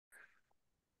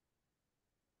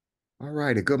All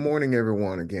righty. Good morning,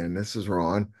 everyone. Again, this is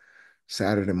Ron.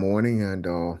 Saturday morning, and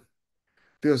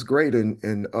feels great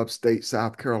in upstate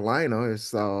South Carolina.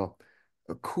 It's a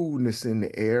coolness in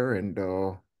the air, and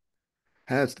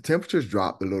has the temperatures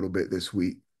dropped a little bit this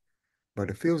week, but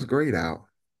it feels great out.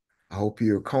 I hope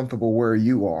you're comfortable where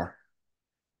you are.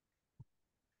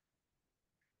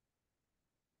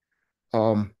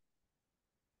 Um,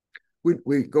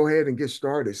 we go ahead and get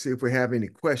started. See if we have any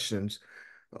questions.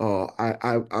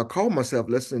 I called myself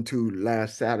listening to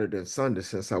last Saturday and Sunday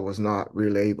since I was not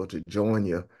really able to join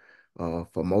you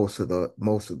for most of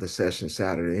the session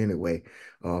Saturday anyway.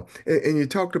 And you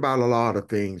talked about a lot of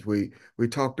things. We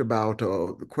talked about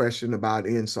the question about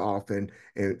Insoft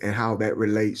and how that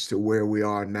relates to where we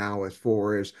are now as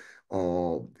far as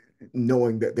uh,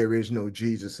 knowing that there is no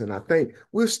Jesus. And I think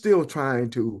we're still trying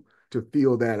to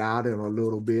feel that out in a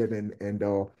little bit. And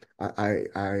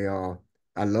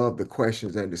I love the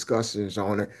questions and discussions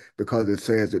on it because it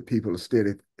says that people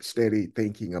are steady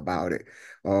thinking about it.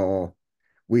 Uh,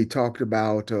 we talked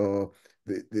about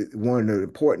one of the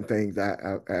important things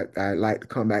I like to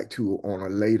come back to on a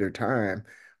later time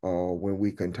when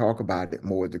we can talk about it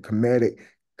more, the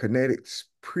kinetics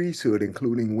priesthood,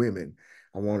 including women.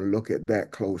 I want to look at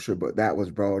that closer, but that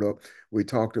was brought up. We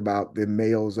talked about the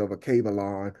males of a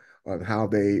Kabbalah on how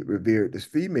they revered the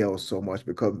females so much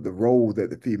because of the role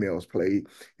that the females played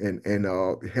in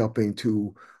helping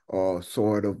to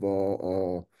sort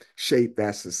of shape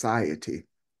that society.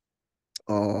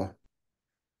 Uh,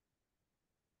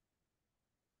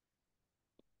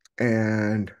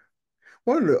 and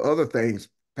one of the other things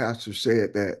Pastor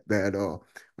said that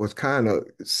was kind of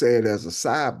said as a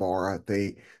sidebar, I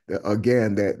think that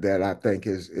again that I think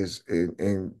is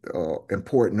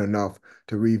important enough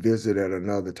to revisit at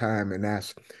another time, and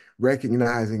that's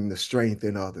recognizing the strength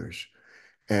in others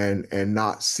and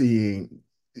not seeing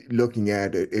looking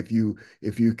at it if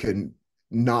you can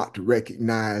not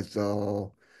recognize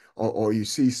or you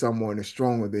see someone is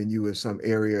stronger than you in some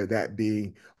area, that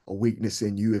being a weakness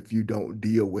in you, if you don't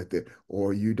deal with it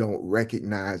or you don't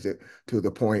recognize it to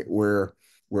the point where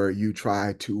you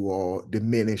try to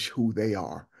diminish who they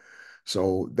are.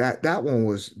 So that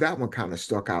one kind of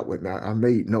stuck out with me. I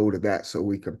made note of that so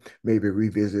we can maybe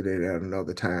revisit it at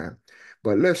another time.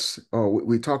 But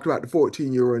we talked about the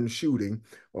 14-year-old shooting.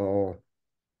 Uh,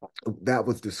 that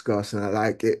was discussed, and I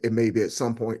like it maybe at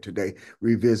some point today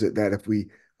revisit that if we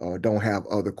don't have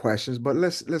other questions. But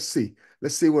let's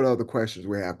see what other questions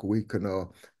we have. We can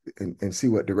and see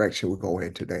what direction we go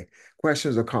in today.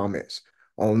 Questions or comments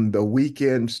on the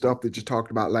weekend stuff that you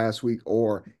talked about last week,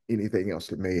 or anything else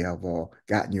that may have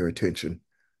gotten your attention.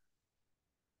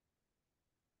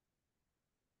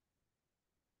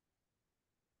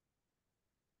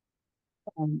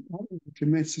 I wanted to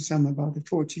mention something about the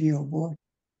 14-year-old boy.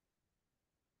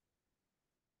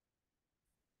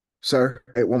 Sir,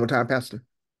 hey, one more time, Pastor.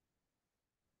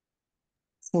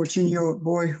 14-year-old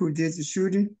boy who did the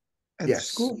shooting at the Yes.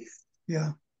 school.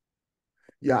 Yeah.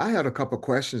 Yeah, I had a couple of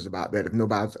questions about that. If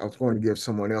nobody, I was going to give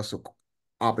someone else an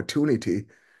opportunity,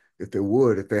 if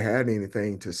they had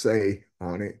anything to say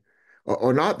on it,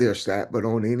 or not their stat, but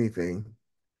on anything.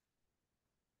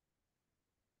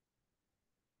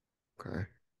 Okay.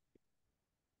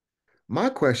 My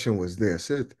question was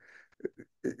this.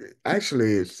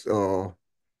 Actually, it's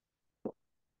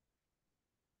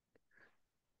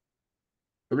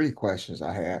three questions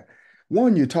I had.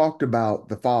 One, you talked about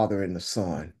the Father and the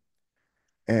Son,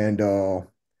 and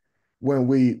when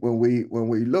we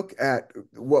look at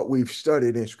what we've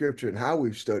studied in Scripture and how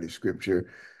we've studied Scripture,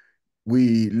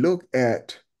 we look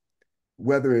at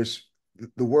whether it's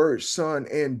the word son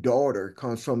and daughter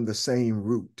comes from the same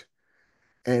root,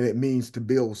 and it means to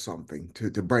build something, to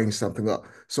bring something up.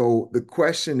 So the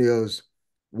question is,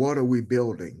 what are we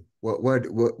building? What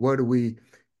are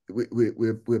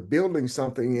we're building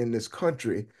something in this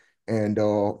country, and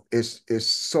it's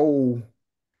so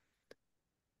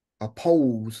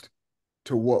opposed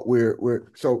to what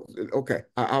we're so okay.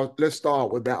 Let's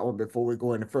start with that one before we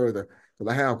go any further,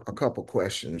 because I have a couple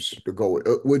questions to go with.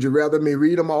 Would you rather me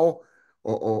read them all,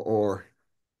 or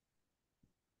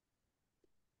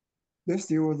Let's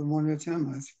deal with them one at a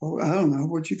time, I suppose. I don't know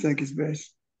what you think is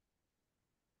best.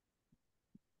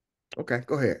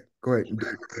 okay? Go ahead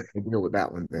and deal with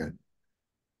that one then.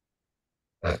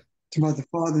 It's about the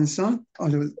father and son or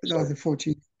So the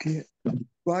 14 kid.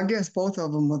 Well, I guess both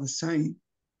of them are the same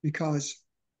because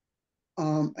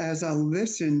as I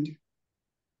listened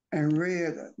to and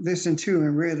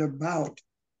read about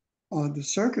the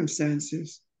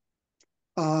circumstances,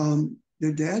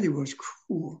 the daddy was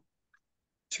cruel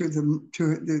to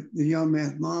the young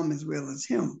man's mom as well as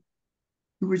him.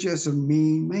 He was just a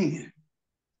mean man.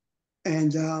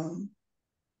 And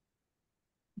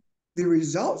the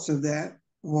results of that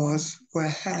was what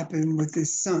happened with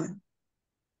his son.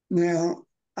 Now,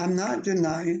 I'm not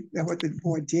denying that what the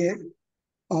boy did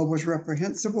was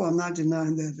reprehensible. I'm not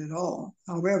denying that at all.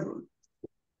 However,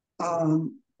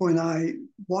 when I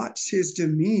watched his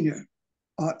demeanor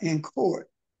in court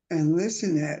and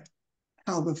listened at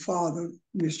how the father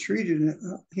mistreated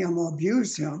him,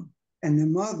 abused him, and the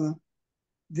mother,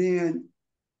 then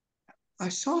I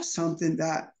saw something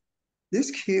that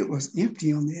this kid was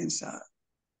empty on the inside.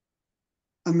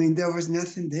 I mean, there was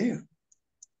nothing there.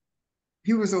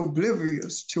 He was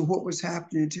oblivious to what was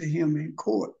happening to him in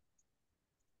court.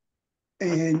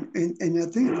 And I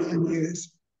think that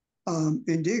is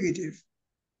indicative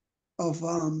of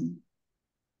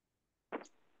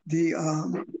the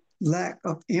lack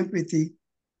of empathy,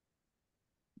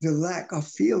 the lack of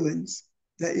feelings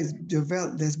that is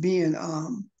developed, that's being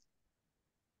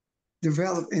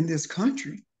developed in this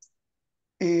country.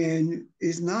 And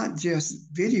it's not just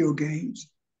video games,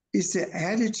 it's the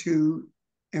attitude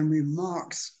and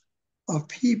remarks of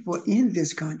people in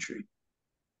this country.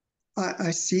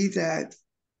 I see that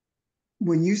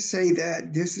when you say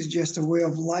that this is just a way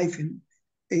of life in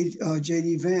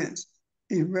J.D. Vance,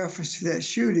 in reference to that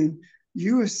shooting,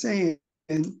 you are saying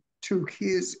to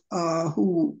kids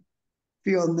who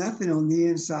feel nothing on the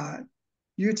inside,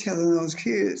 you're telling those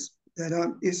kids that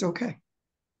it's okay.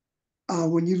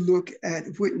 When you look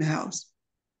at Rittenhouse,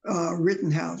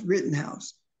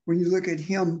 when you look at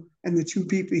him and the two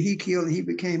people he killed, he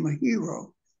became a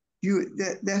hero.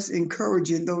 That's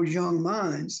encouraging those young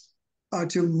minds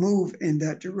to move in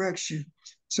that direction.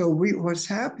 So what's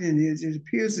happening is it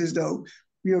appears as though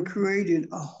we are creating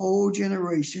a whole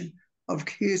generation of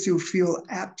kids who feel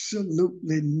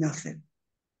absolutely nothing,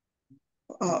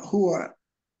 who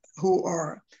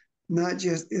are not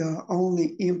just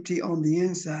only empty on the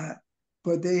inside,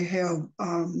 but they have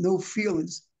no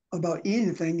feelings about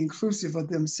anything, inclusive of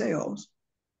themselves.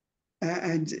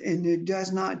 And it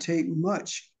does not take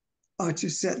much to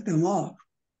set them off.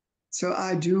 So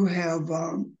I do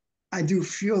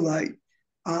feel like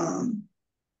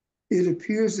it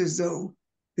appears as though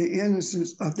the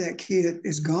innocence of that kid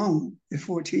is gone. The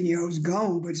 14-year-old is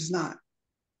gone, but it's not.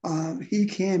 He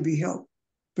can be helped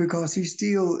because he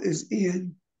still is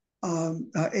in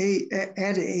at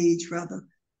an age rather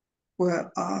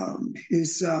where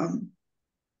his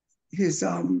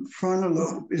frontal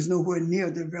lobe is nowhere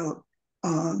near developed.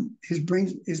 His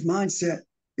mindset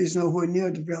is nowhere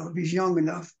near developed. He's young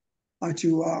enough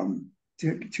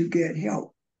to get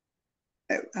help.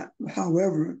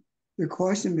 However, the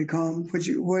question becomes,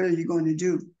 what are you going to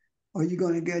do? Are you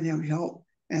going to get him help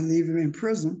and leave him in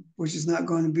prison, which is not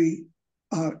going to be,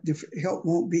 the help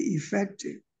won't be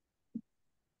effective.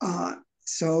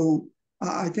 So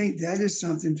I think that is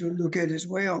something to look at as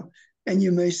well. And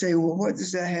you may say, well, what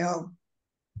does that have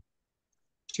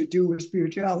to do with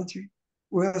spirituality?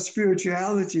 Well,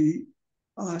 spirituality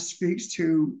speaks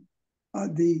to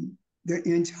the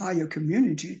entire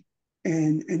community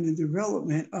and the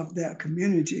development of that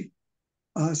community.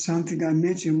 Something I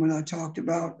mentioned when I talked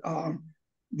about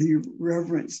the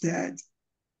reverence that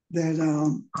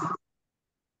the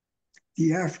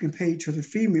African paid to the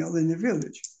female in the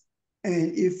village.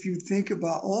 And if you think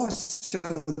about also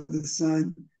the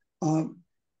son,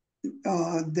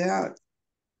 that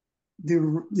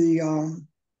the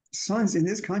sons in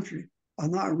this country are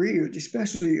not reared,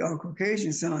 especially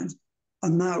Caucasian sons, are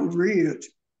not reared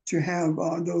to have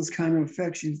those kind of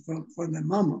affections for their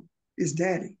mama. It's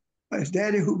daddy. It's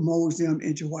daddy who molds them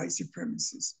into white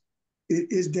supremacists.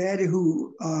 It's daddy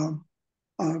who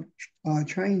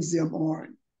trains them or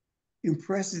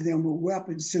impresses them with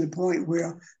weapons to the point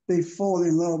where they fall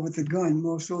in love with the gun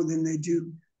more so than they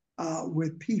do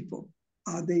with people.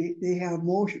 They have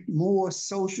more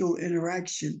social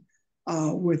interaction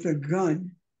with a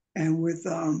gun and with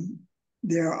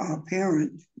their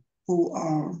parent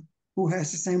who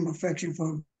has the same affection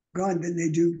for a gun than they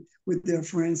do with their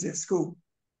friends at school.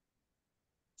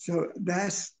 So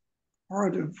that's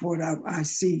part of what I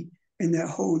see in that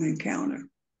whole encounter.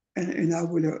 And I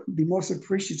would be most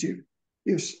appreciative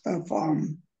if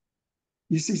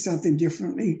you see something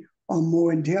differently or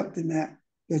more in depth than that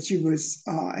you would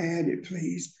add it,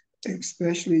 please,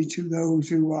 especially to those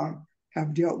who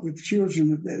have dealt with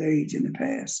children of that age in the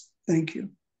past. Thank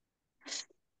you.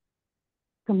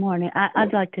 Good morning.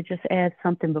 I'd like to just add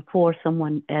something before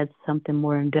someone adds something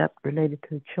more in depth related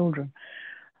to the children.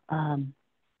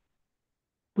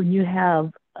 When you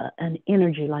have an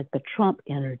energy like the Trump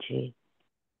energy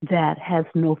that has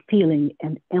no feeling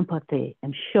and empathy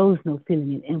and shows no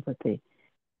feeling and empathy,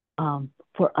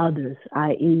 for others,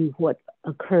 i.e., what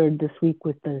occurred this week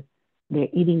with they're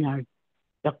eating our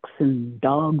ducks and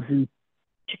dogs and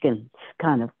chickens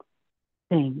kind of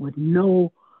thing with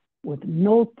no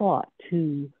thought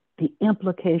to the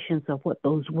implications of what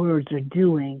those words are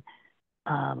doing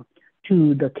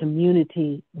to the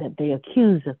community that they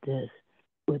accuse of this,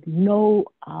 with no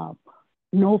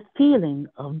feeling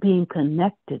of being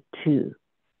connected to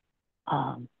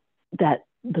that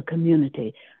the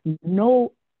community,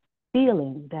 no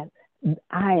feeling that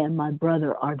I and my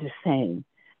brother are the same.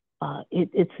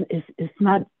 It's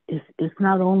not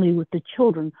only with the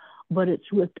children, but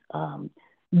it's with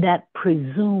that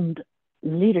presumed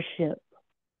leadership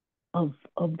of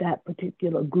that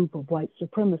particular group of white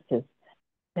supremacists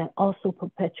that also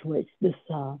perpetuates this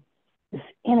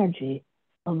energy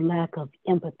of lack of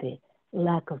empathy,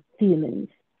 lack of feelings,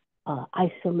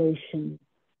 isolation,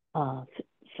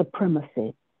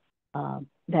 supremacy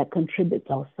that contributes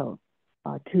also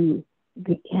to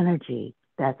the energy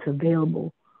that's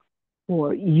available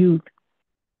for youth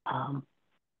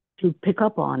to pick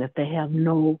up on if they have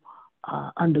no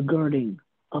undergirding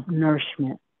of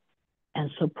nourishment and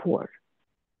support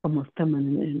from a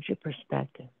feminine energy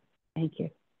perspective. Thank you.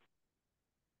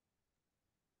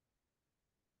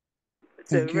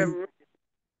 So, Reverend,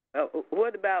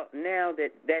 what about now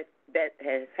that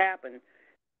has happened,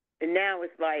 and now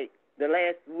it's like the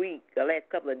last week, the last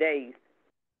couple of days,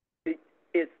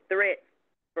 it's threats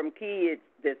from kids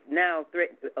that's now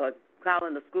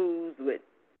calling the schools with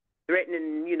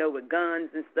threatening, with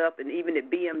guns and stuff, and even at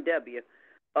BMW.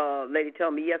 Lady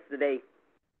told me yesterday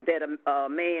that a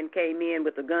man came in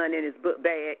with a gun in his book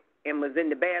bag and was in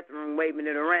the bathroom waving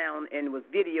it around and was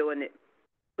videoing it,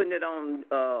 putting it on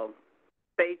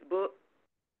Facebook,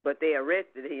 but they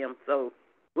arrested him. So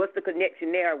what's the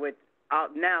connection there with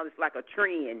now it's like a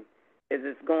trend as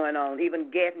it's going on.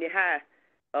 Even Gaffney High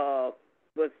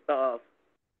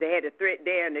they had a threat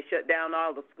there, and they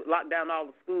locked down all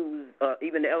the schools,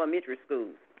 even the elementary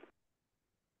schools.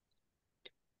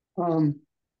 I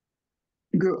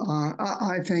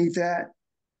think that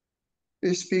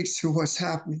it speaks to what's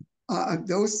happening.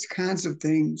 Those kinds of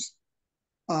things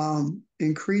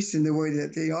increasing the way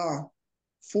that they are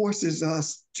forces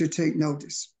us to take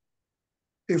notice.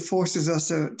 It forces us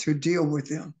to deal with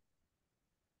them.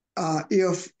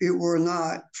 If it were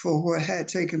not for what had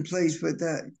taken place with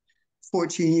that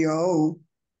 14-year-old,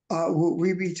 would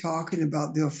we be talking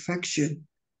about the affection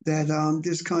that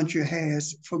this country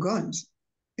has for guns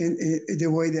in the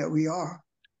way that we are?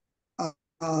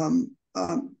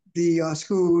 The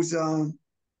schools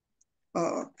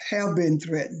have been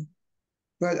threatened,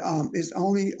 but it's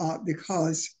only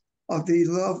because of the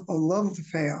love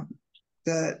affair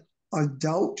that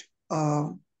adult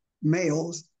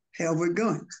males have with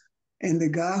guns. And the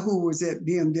guy who was at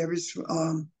BMW's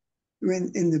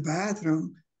in the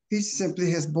bathroom, he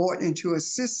simply has bought into a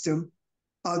system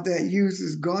that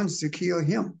uses guns to kill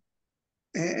him,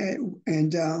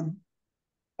 and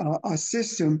a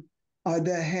system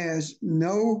that has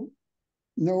no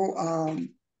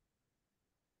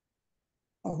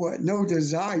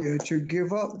desire to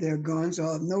give up their guns,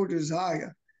 or no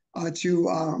desire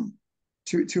to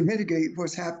mitigate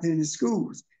what's happening in the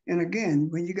schools. And again,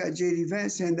 when you got J.D.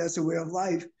 Vance saying that's a way of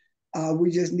life, we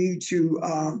just need to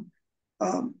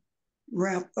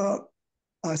ramp up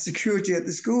security at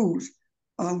the schools.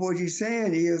 What he's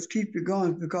saying is keep your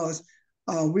guns, because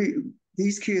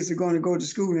these kids are going to go to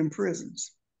school in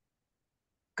prisons.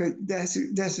 Because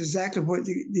that's exactly what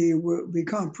they will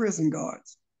become, prison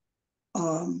guards.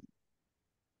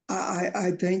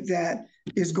 I think that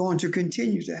is going to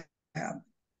continue to happen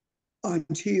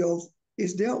until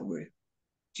it's dealt with,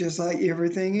 just like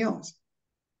everything else.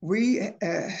 We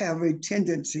have a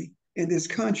tendency in this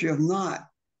country of not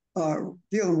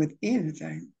dealing with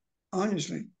anything,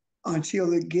 honestly,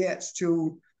 until it gets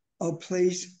to a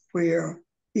place where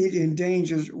it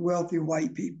endangers wealthy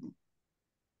white people.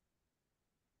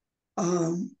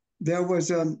 There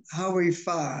was Highway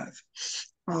 5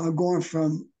 going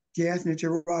from Gaffney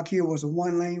to Rock Hill was a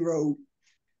one-lane road,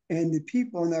 and the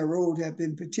people on that road have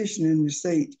been petitioning the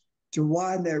state to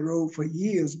widen that road for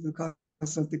years because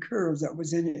of the curves that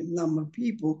was in it, and the number of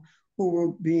people who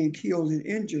were being killed and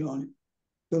injured on it.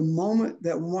 The moment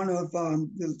that one of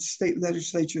the state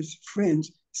legislature's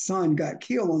friends' son got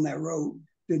killed on that road,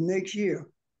 the next year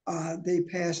they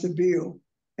passed a bill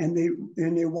and they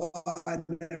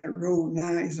widened that road.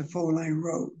 Now it's a 4-lane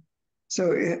road.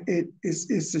 So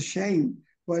it's a shame,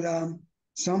 but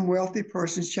some wealthy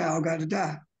person's child got to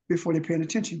die before they're paying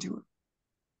attention to it,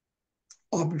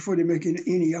 or before they're making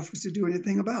any efforts to do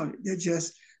anything about it. They're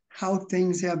just how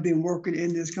things have been working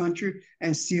in this country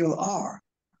and still are.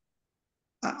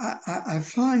 I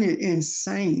find it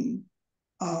insane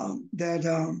that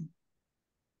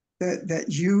that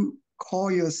you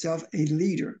call yourself a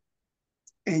leader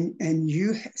and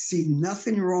you see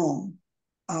nothing wrong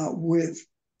with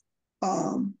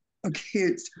a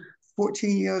kid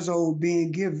 14 years old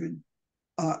being given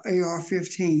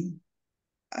AR-15.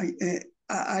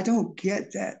 I don't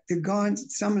get that. The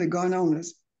guns, some of the gun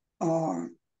owners are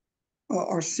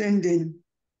are sending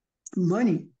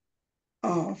money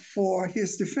for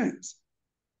his defense.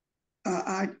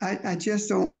 I just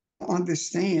don't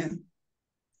understand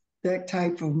that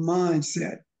type of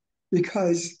mindset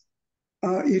because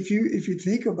if you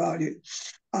think about it,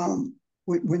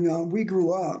 when we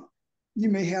grew up, you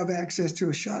may have access to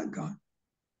a shotgun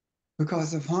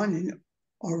because of hunting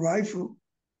or rifle,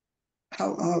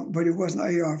 but it wasn't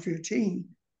AR-15,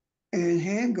 and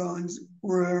handguns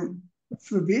were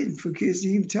forbidden for kids to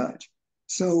even touch.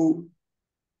 So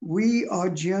we are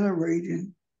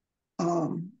generating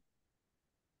an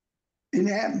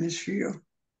atmosphere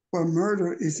where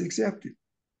murder is accepted.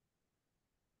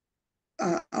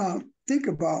 Think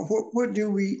about what do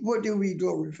we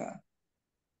glorify?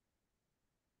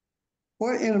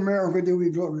 What in America do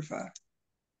we glorify?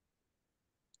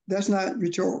 That's not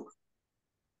rhetorical.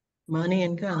 Money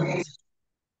and guns.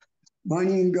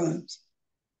 Money and guns.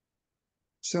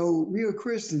 So we are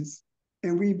Christians,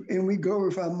 and we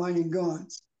glorify money and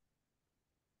guns.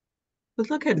 But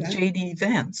look at J.D.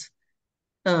 Vance.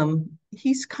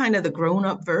 He's kind of the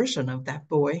grown-up version of that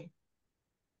boy.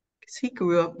 Because he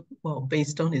grew up, well,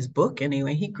 based on his book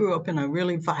anyway, he grew up in a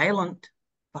really violent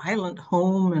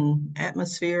home and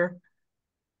atmosphere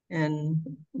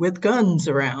and with guns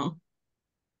around.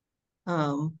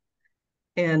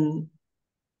 And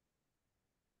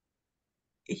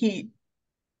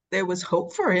there was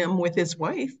hope for him with his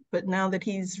wife, but now that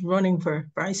he's running for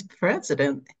vice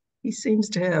president, he seems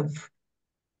to have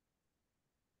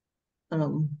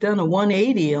done a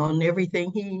 180 on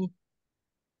everything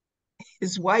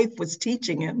his wife was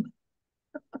teaching him.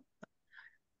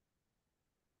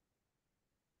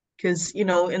 Because, you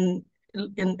know, in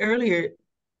earlier,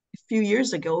 a few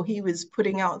years ago, he was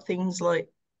putting out things like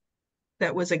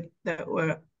that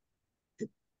were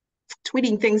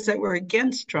tweeting things that were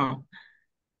against Trump.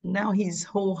 Now he's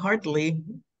wholeheartedly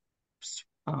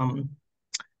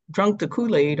drunk the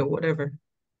Kool-Aid or whatever.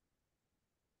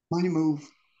 Money move.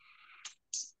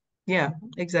 Yeah,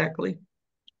 exactly.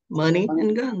 Money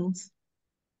and guns.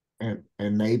 And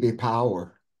maybe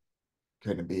power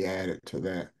can be added to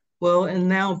that. Well, and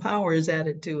now power is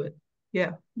added to it.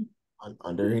 Yeah.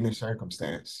 Under any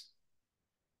circumstance.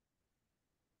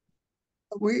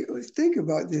 We think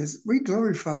about this. We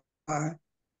glorify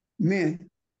men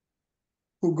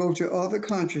who go to other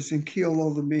countries and kill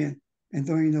other men and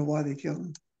don't even know why they kill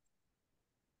them.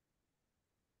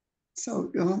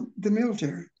 So the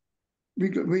military, we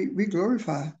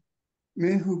glorify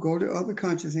men who go to other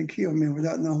countries and kill men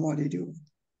without knowing why they do it.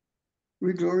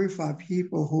 We glorify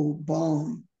people who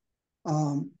bomb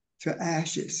to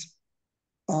ashes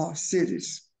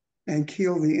cities and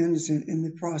kill the innocent in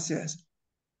the process.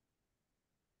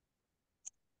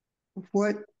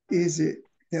 What is it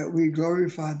that we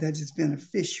glorify that is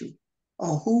beneficial?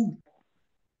 Or who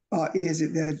is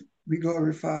it that we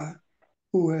glorify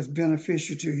who is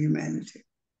beneficial to humanity?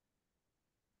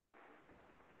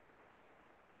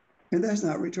 And that's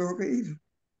not rhetorical either.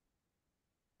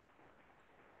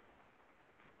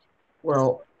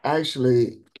 Well,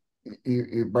 actually,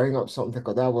 you bring up something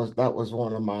because that was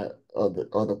one of my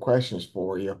other questions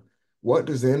for you. What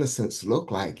does innocence look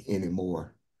like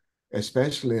anymore,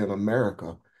 especially in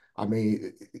America? I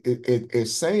mean,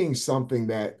 it's saying something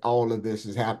that all of this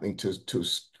is happening to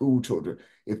school children.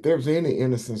 If there's any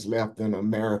innocence left in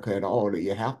America at all,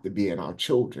 you have to be in our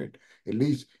children, at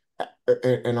least.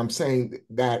 And I'm saying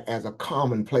that as a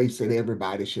common place that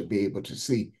everybody should be able to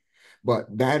see.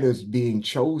 But that is being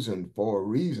chosen for a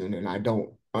reason, and I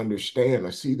don't understand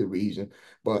or see the reason.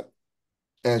 But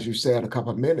as you said a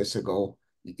couple of minutes ago,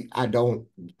 I don't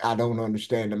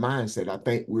understand the mindset. I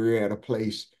think we're at a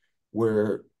place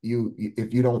where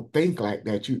if you don't think like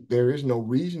that, there is no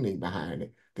reasoning behind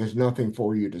it. There's nothing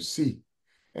for you to see.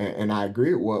 And I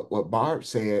agree with what Barb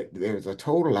said. There's a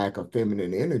total lack of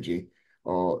feminine energy,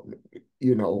 uh,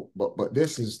 but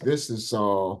this is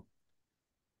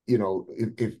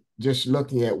if just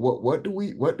looking at what do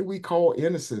we call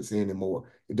innocence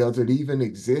anymore? Does it even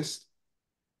exist?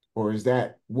 Or is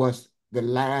that what's the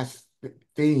last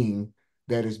thing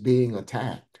that is being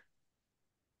attacked?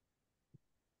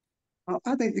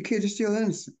 I think the kid is still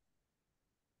innocent.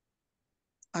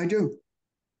 I do.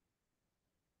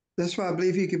 That's why I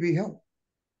believe he could be helped.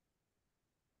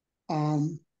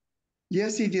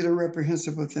 Yes, he did a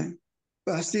reprehensible thing,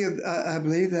 but I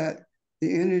believe that the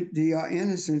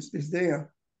innocence is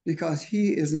there because he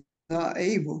is not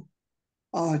able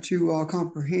to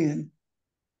comprehend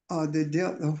the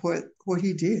depth of what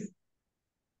he did.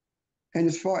 And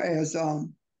as far as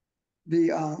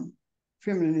the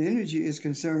feminine energy is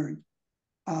concerned,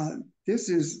 this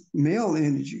is male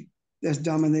energy that's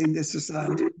dominating this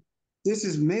society. This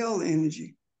is male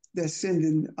energy that's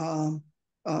sending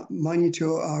money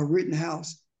to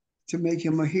Rittenhouse to make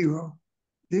him a hero.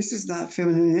 This is not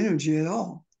feminine energy at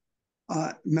all.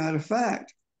 Matter of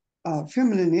fact,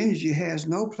 feminine energy has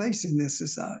no place in this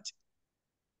society.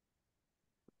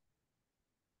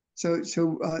 So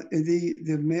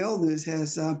the maleness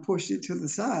has pushed it to the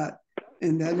side,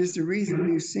 and that is the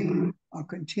reason we've seen a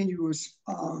continuous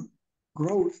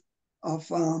growth of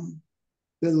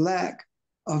the lack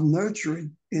of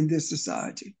nurturing in this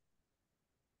society.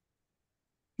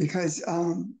 Because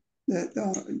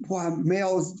while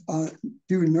males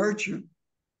do nurture,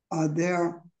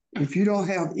 if you don't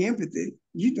have empathy,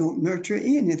 you don't nurture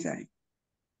anything.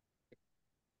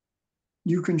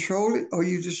 You control it or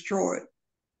you destroy it.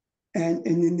 And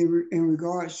in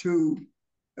regards to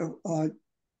the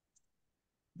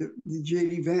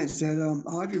J.D. Vance that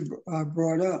Audrey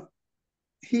brought up,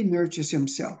 he nurtures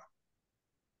himself.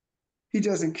 He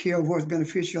doesn't care what's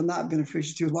beneficial or not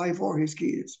beneficial to his wife or his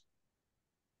kids.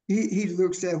 He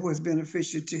looks at what's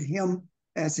beneficial to him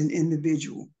as an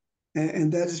individual.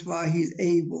 And that is why he's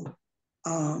able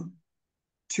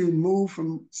to move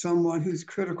from someone who's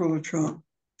critical of Trump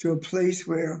to a place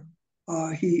where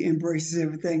he embraces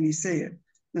everything he said.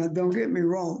 Now, don't get me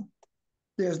wrong.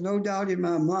 There's no doubt in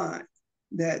my mind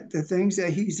that the things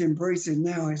that he's embracing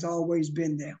now has always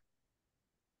been there.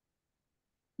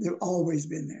 They've always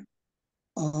been there.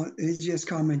 It's just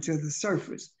coming to the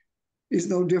surface. It's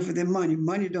no different than money.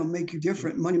 Money don't make you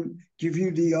different. Money give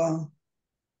you the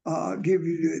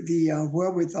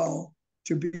wherewithal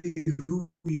to be who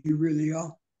you really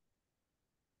are.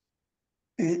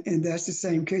 And that's the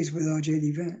same case with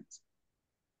J.D. Vance.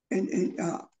 And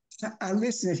I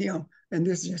listen to him, and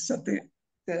this is just something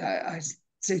that I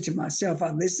say to myself.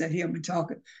 I listen to him and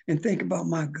talk and think about,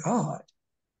 my God,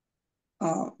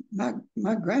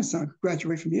 my grandson could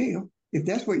graduate from Yale if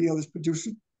that's what Yale is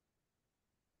producing.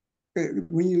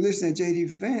 When you listen to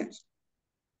J.D. Vance,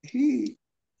 he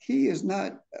is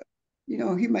not,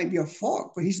 he might be a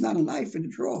fork, but he's not a knife in the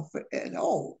drawer at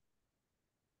all.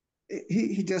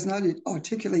 He does not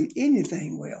articulate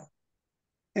anything well,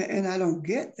 and I don't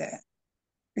get that.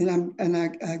 And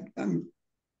I'm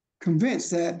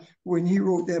convinced that when he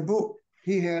wrote that book,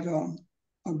 he had a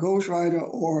ghostwriter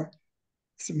or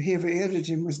some heavy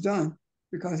editing was done,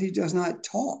 because he does not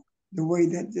talk the way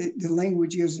that the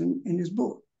language is in his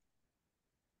book.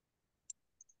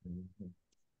 Mm-hmm.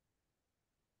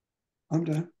 I'm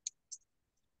done.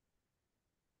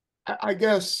 I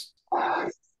guess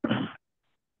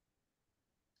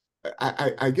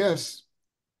I guess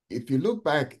if you look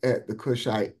back at the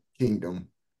Kushite kingdom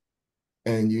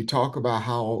and you talk about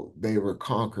how they were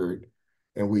conquered,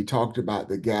 and we talked about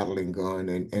the Gatling gun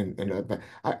and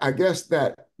I guess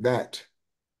that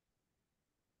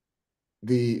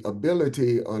the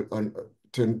ability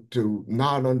to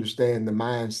not understand the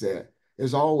mindset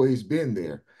has always been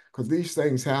there, because these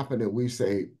things happen and we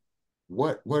say,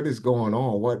 what is going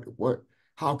on?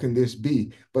 How can this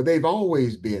be? But they've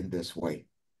always been this way.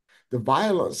 The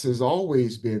violence has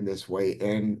always been this way,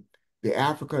 and the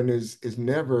African is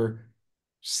never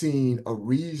seen a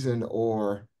reason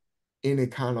or any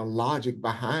kind of logic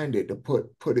behind it to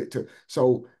put it to.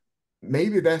 So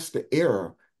maybe that's the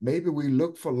error. Maybe we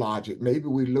look for logic. Maybe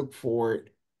we look for it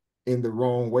in the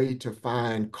wrong way to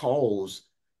find cause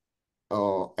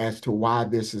as to why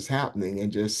this is happening,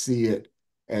 and just see it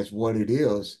as what it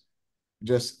is,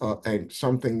 just and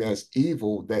something that's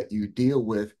evil that you deal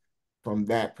with from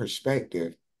that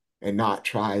perspective, and not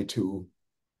try to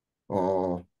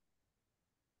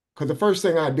because the first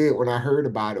thing I did when I heard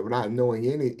about it, without knowing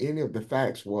any of the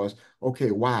facts, was,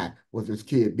 okay, why was this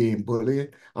kid being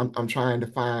bullied? I'm trying to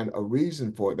find a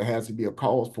reason for it. There has to be a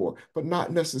cause for it, but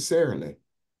not necessarily.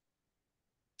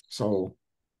 So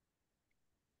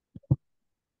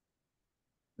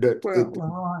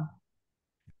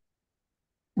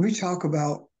we talk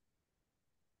about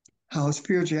how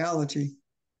spirituality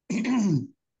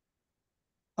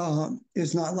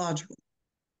is not logical,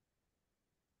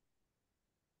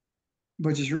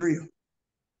 but it's real.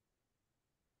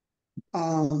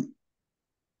 I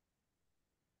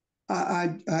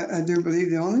do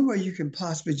believe the only way you can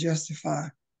possibly justify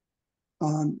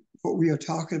what we are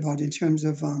talking about in terms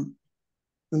of the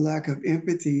lack of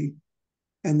empathy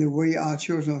and the way our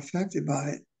children are affected by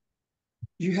it,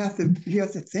 you have to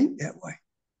think that way.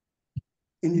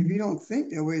 And if you don't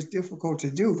think that way, it's difficult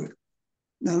to do it.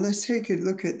 Now let's take a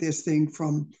look at this thing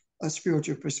from a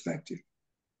spiritual perspective.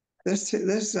 Let's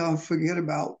forget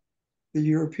about the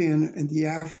European and the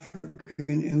African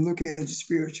and look at it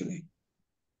spiritually.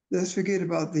 Let's forget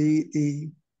about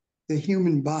the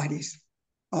human bodies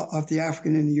of the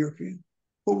African and the European.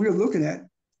 What we're looking at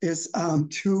is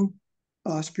two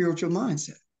spiritual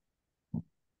mindset.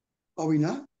 Are we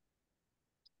not?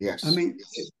 Yes. I mean,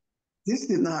 this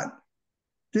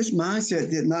mindset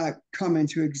did not come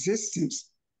into existence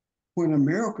when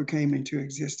America came into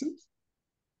existence.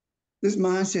 This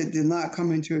mindset did not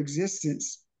come into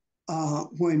existence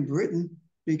when Britain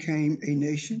became a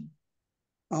nation,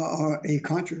 or a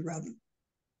country rather.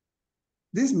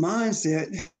 This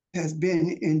mindset has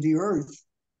been in the earth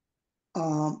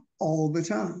all the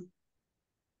time.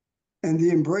 And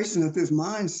the embracing of this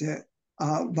mindset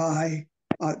by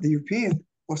the European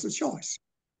was a choice.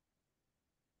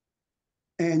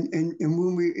 And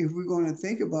if we're going to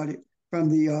think about it from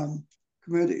the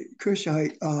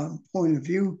Kushite point of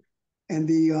view and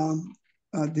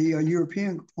the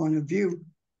European point of view,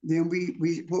 then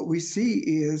what we see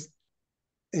is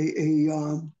a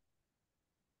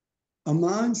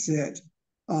mindset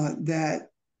that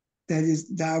is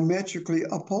diametrically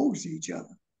opposed to each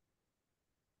other.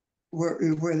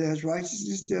 Where there's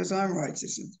righteousness, there's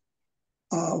unrighteousness.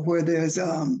 Where there's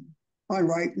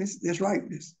unrightness, there's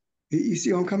rightness. You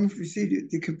see I'm coming from? You see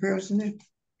the comparison there?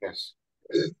 Yes.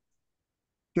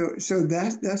 So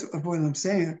that's what I'm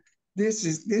saying.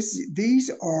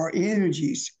 These are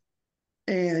energies.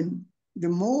 And the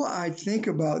more I think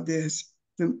about this,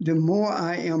 the more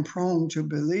I am prone to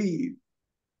believe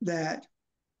that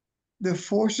the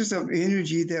forces of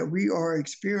energy that we are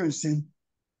experiencing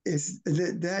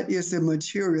that is the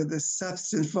material, the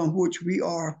substance from which we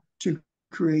are to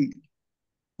create.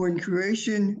 When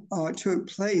creation took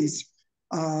place,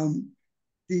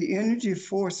 the energy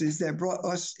forces that brought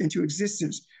us into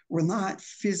existence were not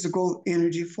physical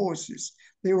energy forces.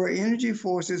 They were energy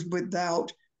forces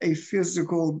without a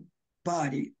physical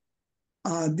body.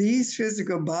 These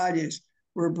physical bodies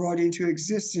were brought into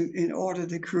existence in order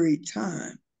to create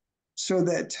time, so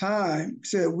that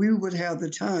we would have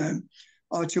the time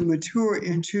to mature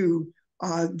into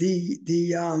the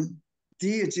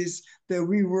deities that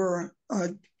we were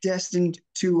destined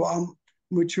to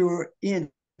mature into.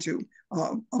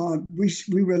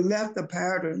 We were left a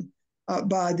pattern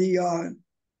by the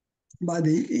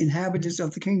inhabitants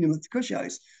of the kingdom of the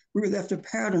Kushites. We were left a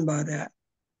pattern by that,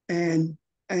 and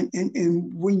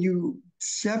when you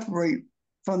separate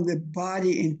from the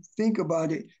body and think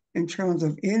about it in terms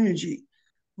of energy,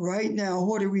 right now,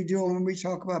 what are we doing when we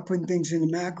talk about putting things in the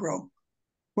macro?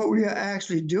 What we are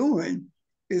actually doing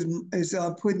is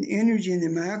putting energy in the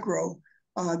macro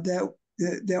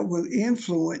that will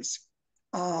influence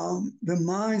the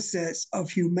mindsets of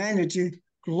humanity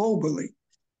globally.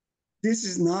 This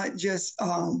is not just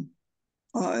an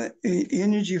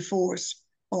energy force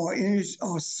or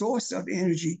source of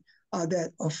energy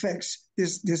that affects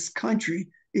this country.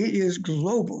 It is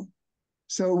global.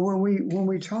 So when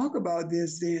we talk about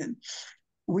this, then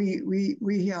we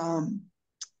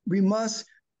must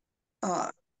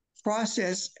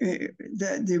process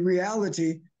the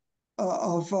reality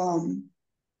of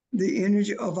the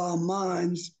energy of our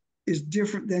minds is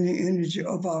different than the energy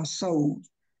of our souls,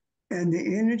 and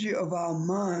the energy of our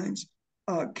minds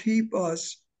keep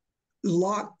us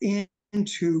locked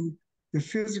into the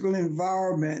physical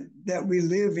environment that we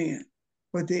live in,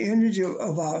 but the energy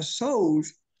of our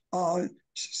souls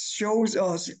shows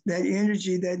us that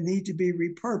energy that need to be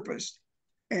repurposed.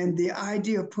 And the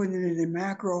idea of putting it in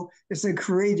macro is a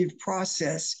creative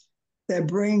process that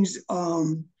brings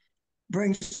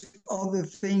other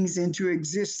things into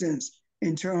existence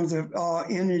in terms of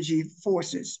energy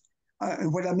forces.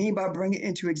 And what I mean by bring it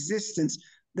into existence,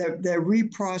 that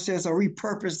reprocess or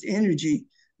repurposed energy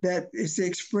that is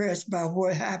expressed by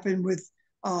what happened with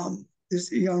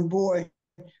this young boy,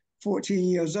 14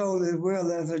 years old, as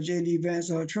well as a J.D. Vance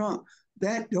or Trump,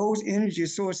 that those energy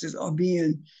sources are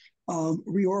being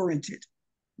reoriented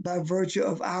by virtue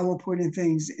of our putting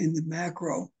things in the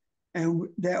macro. And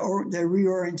that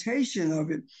reorientation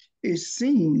of it is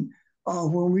seen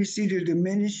when we see the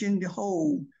diminishing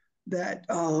whole that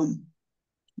the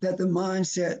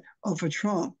mindset of a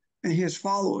Trump and his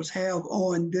followers have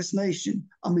on this nation,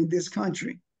 this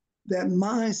country. That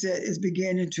mindset is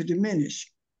beginning to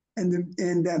diminish. And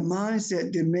that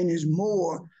mindset diminished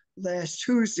more last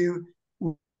Tuesday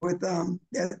with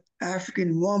that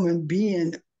African woman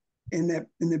being in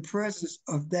the presence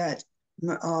of that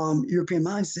European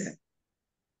mindset,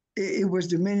 it was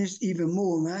diminished even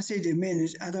more. When I say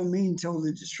diminished, I don't mean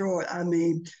totally destroyed. I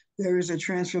mean, there is a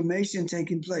transformation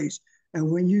taking place.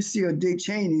 And when you see a Dick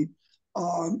Cheney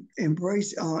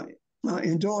endorsing,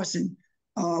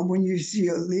 when you see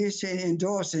a Liz Cheney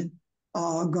endorsing,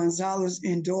 Gonzalez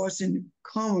endorsing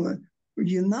Kamala,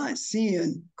 you're not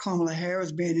seeing Kamala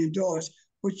Harris being endorsed.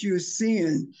 What you're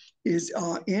seeing is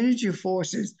energy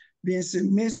forces being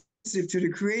submissive to the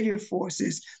creative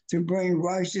forces to bring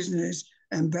righteousness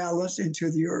and balance into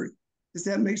the earth. Does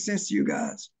that make sense to you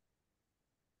guys?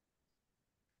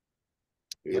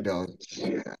 It does.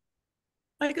 Yeah.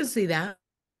 I can see that.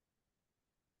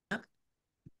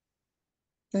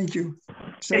 Thank you.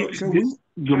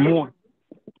 Good morning.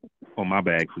 Oh, my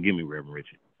bad. Forgive me, Reverend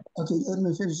Richard. Okay, let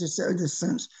me finish this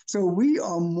sentence. So we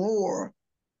are more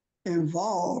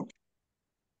involved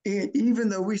in, even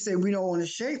though we say we don't want to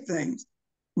shape things,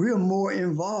 we are more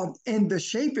involved in the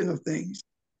shaping of things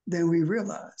than we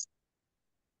realize.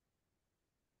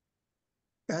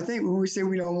 I think when we say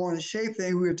we don't want to shape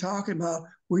things, we're talking about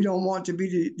we don't want to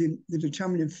be the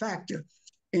determining factor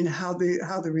in how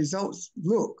the results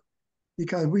look,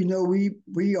 because we know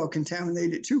we are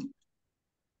contaminated too.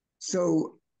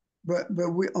 So, but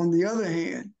we, on the other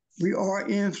hand, we are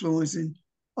influencing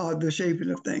the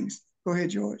shaping of things. Go ahead,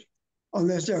 George,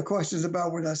 unless there are questions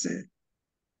about what I said.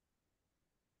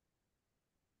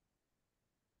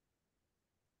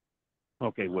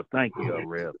 Okay, well, thank you,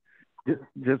 Rev.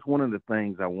 Just one of the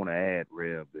things I want to add,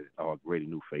 Rev, that our Greater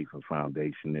New Faith and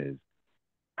Foundation is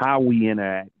how we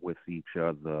interact with each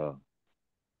other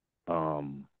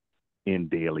in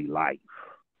daily life.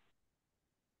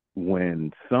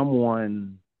 When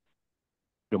someone,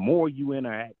 the more you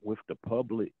interact with the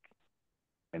public,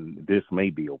 and this may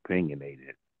be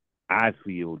opinionated, I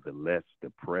feel the less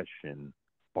depression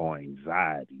or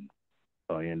anxiety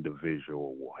an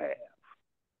individual will have.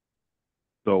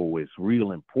 So it's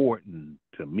real important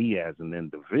to me as an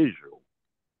individual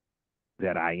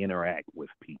that I interact with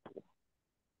people.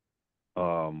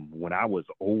 When I was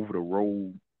over the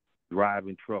road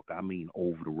driving truck, I mean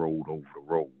over the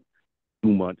road,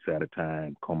 2 months at a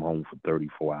time, come home for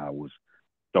 34 hours,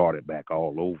 started back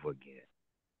all over again.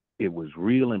 It was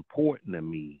real important to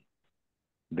me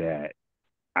that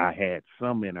I had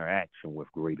some interaction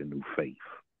with Greater New Faith.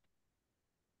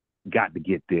 Got to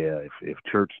get there. If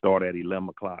church started at 11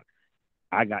 o'clock,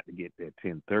 I got to get there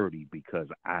 10:30 because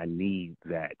I need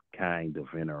that kind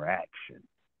of interaction.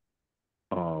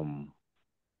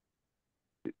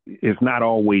 It's not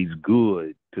always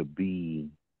good to be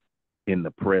in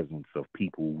the presence of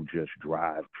people who just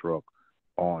drive truck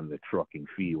on the trucking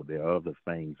field. There are other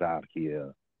things out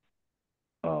here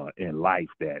in life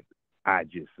that I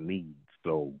just need.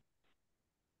 So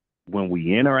when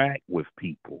we interact with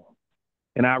people,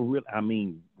 and I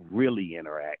mean really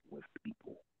interact with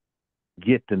people,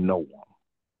 get to know them.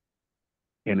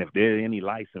 And if there are any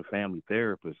licensed family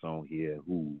therapists on here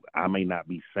who I may not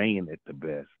be saying it the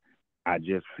best, I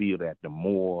just feel that the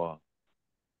more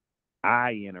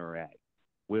I interact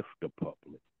with the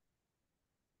public,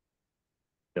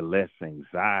 the less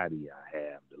anxiety I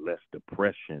have, the less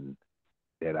depression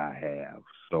that I have.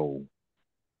 So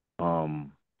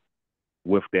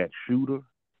with that shooter,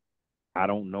 I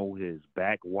don't know his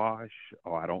backwash,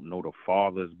 or I don't know the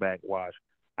father's backwash.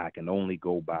 I can only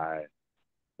go by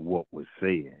what was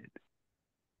said.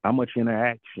 How much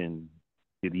interaction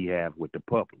did he have with the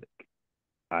public?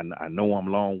 I know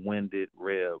I'm long-winded,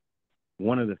 Rev.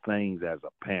 One of the things as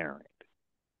a parent,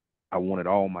 I wanted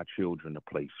all my children to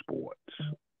play sports.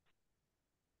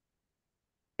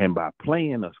 And by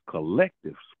playing a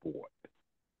collective sport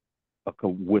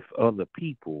with other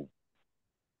people,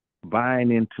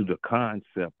 buying into the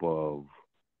concept of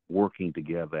working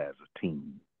together as a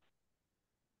team.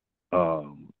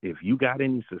 If you got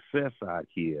any success out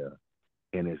here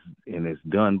and it's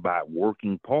done by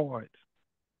working parts,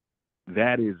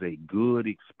 that is a good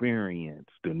experience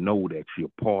to know that you're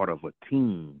part of a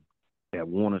team that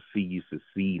want to see you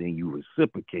succeed and you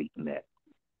reciprocating that.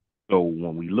 So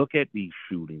when we look at these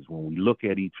shootings, when we look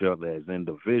at each other as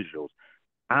individuals,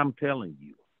 I'm telling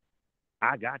you,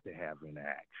 I got to have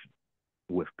interaction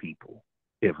with people.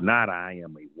 If not, I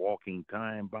am a walking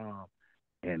time bomb.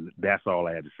 And that's all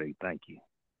I had to say. Thank you.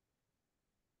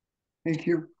 Thank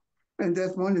you. And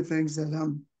that's one of the things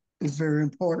that is very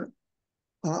important.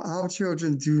 Our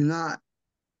children do not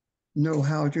know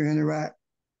how to interact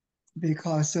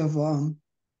because of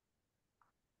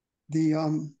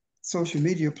the social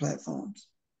media platforms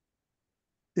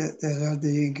that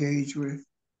they engage with.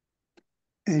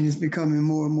 And it's becoming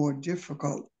more and more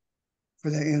difficult for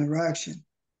that interaction.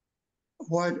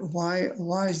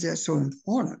 why is that so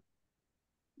important?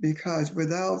 Because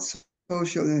without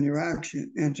social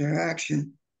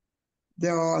interaction,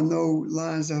 there are no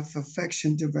lines of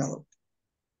affection developed.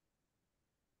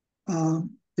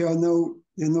 There are no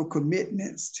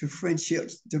commitments to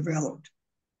friendships developed.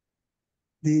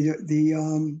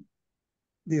 The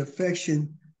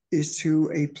affection is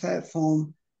to a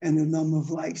platform and the number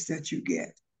of likes that you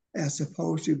get, as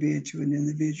opposed to being to an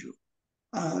individual.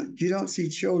 You don't see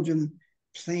children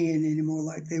playing anymore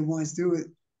like they once did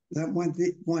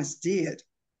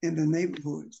in the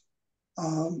neighborhoods.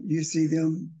 You see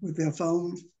them with their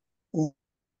phones or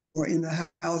in the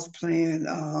house playing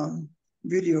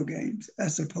video games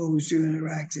as opposed to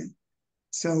interacting.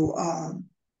 So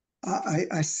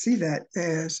I see that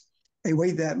as a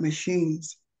way that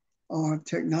machines or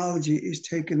technology is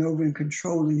taking over and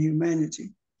controlling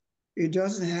humanity. It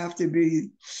doesn't have to be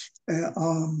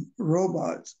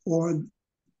robots or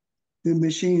the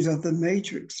machines of the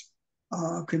Matrix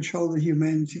controlling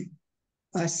humanity.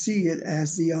 I see it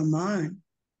as the mind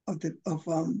of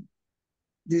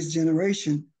this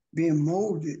generation being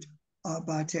molded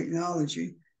by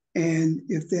technology. And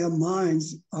if their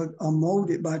minds are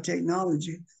molded by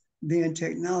technology, then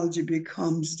technology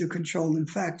becomes the controlling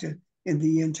factor in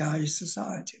the entire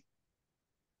society.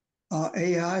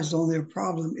 AI is only a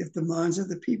problem if the minds of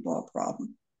the people are a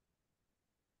problem.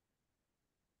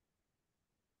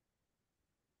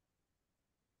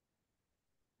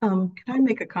 Can I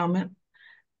make a comment?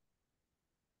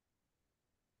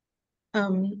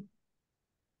 When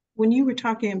you were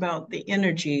talking about the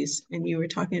energies and you were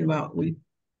talking about we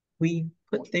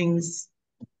put things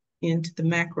into the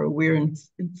macro, we're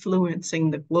influencing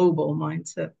the global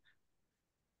mindset.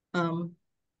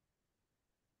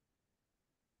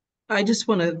 I just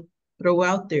want to throw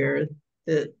out there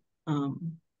that have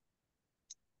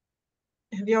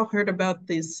y'all heard about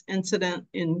this incident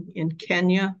in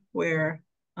Kenya where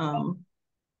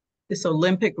this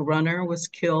Olympic runner was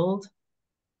killed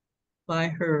by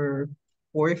her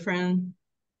boyfriend?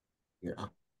 Yeah.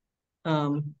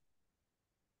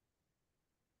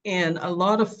 And a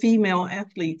lot of female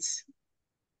athletes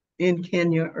in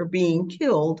Kenya are being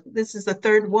killed. This is the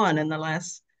third one in the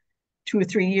last 2 or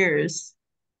 3 years,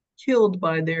 killed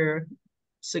by their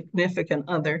significant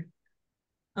other.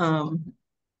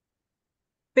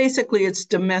 Basically, it's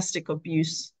domestic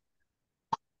abuse.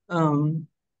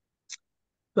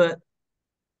 But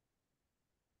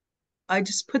I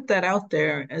just put that out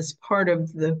there as part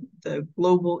of the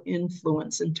global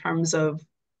influence in terms of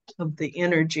the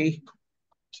energy.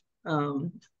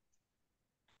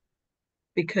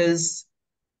 Because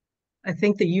I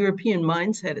think the European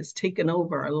mindset has taken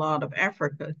over a lot of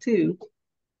Africa too.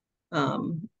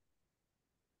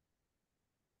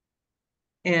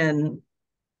 And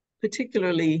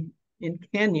particularly in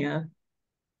Kenya,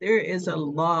 there is a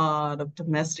lot of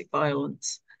domestic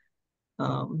violence.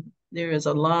 There is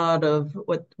a lot of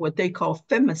what they call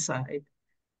femicide,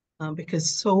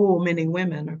 because so many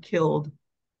women are killed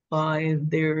by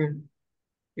their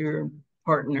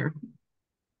partner.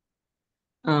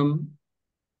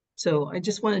 So I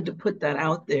just wanted to put that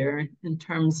out there in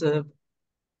terms of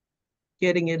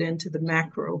getting it into the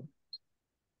macro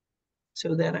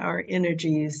so that our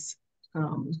energies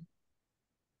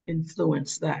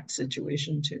influence that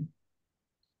situation too.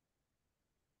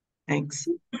 Thanks.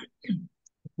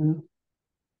 We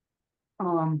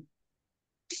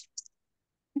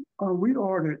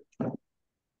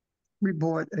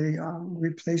bought a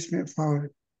replacement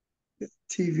for the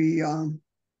TV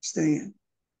stand,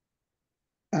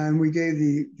 and we gave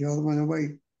the other one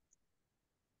away.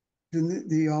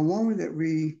 The woman that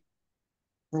we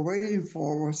were waiting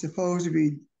for was supposed to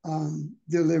be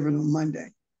delivered on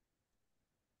Monday,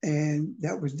 and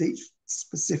that was date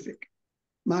specific.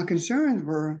 My concerns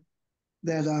were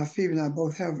that Phoebe and I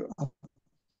both have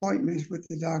appointments with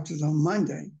the doctors on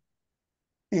Monday,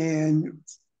 and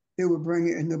they would bring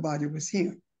it and nobody was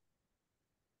here.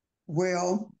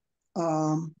 Well,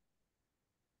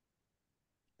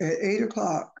 at 8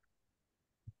 o'clock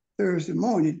Thursday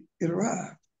morning, it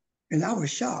arrived. And I was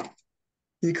shocked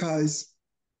because,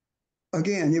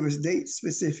 again, it was date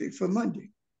specific for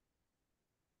Monday.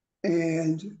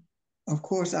 And of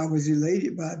course, I was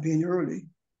elated by it being early.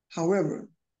 However,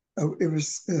 it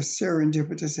was a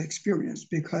serendipitous experience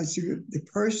because the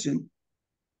person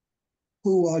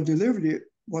who delivered it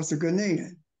was a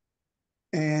Ghanaian.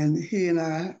 And he and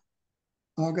I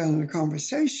all got in a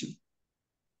conversation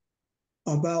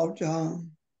about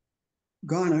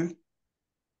Ghana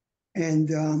and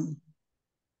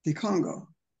the Congo.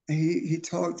 And he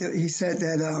said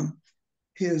that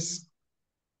his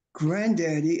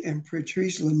granddaddy and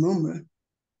Patrice Lumumba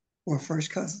were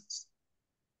first cousins.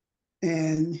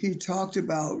 And he talked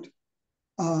about,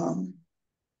 um,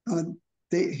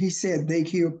 he said they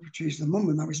killed Patrice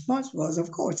Lumumba. My response was,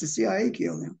 of course, the CIA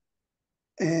killed him.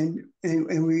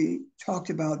 And we talked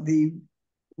about the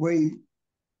way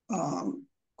Kwame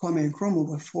Nkrumah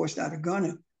was forced out of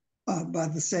Ghana by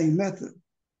the same method.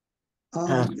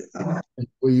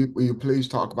 Will you please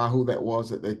talk about who that was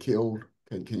that they killed?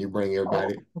 Can you bring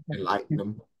everybody, enlighten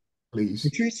them, please?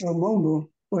 Patrice Lumumba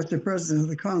was the president of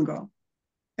the Congo,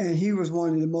 and he was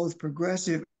one of the most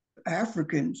progressive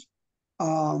Africans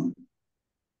on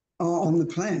the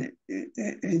planet.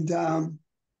 And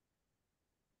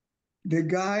the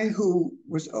guy who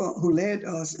led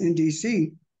us in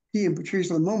DC, he and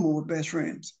Patrice Lumumba were best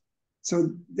friends.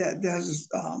 So that's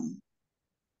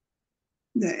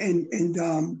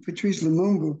Patrice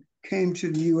Lumumba came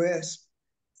to the U.S.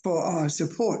 for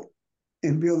support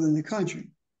in building the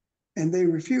country, and they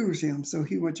refused him. So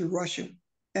he went to Russia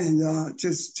and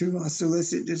just to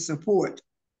solicit the support.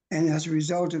 And as a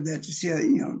result of that,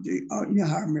 you know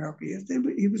how America is.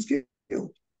 He was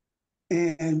killed.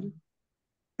 And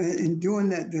during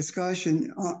that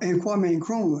discussion, and Kwame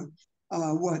Nkrumah,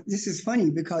 this is funny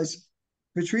because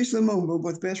Patrice Lumumba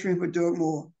was best friend with Doug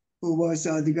Moore, who was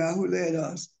the guy who led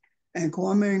us. And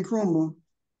Kwame Nkrumah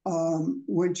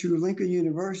went to Lincoln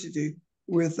University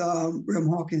with Rem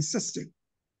Hawkins' sister.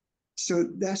 So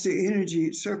that's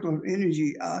the circle of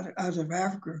energy out of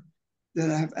Africa that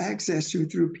I have access to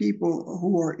through people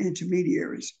who are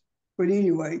intermediaries. But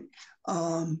anyway,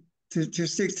 to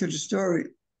stick to the story,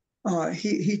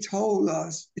 he told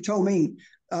me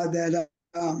that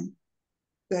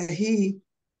he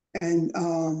and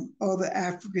other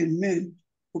African men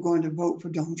were going to vote for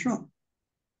Donald Trump.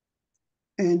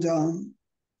 And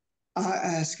I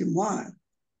asked him why.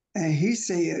 And he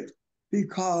said,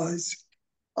 because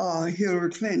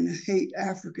Hillary Clinton hate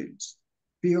Africans.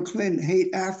 Bill Clinton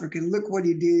hate Africans. Look what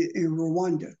he did in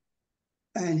Rwanda.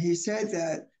 And he said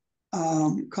that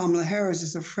Kamala Harris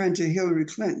is a friend to Hillary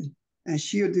Clinton, and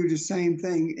she'll do the same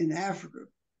thing in Africa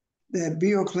that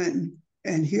Bill Clinton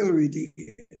and Hillary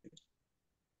did.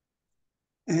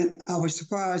 And I was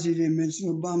surprised he didn't mention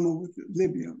Obama with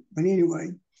Libya. But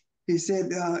anyway, he said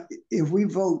if we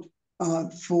vote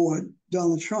for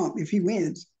Donald Trump, if he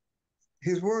wins,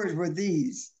 his words were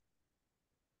these.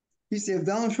 He said, if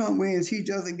Donald Trump wins, he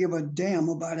doesn't give a damn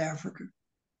about Africa,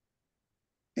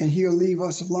 and he'll leave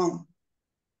us alone.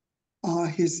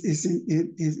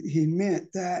 He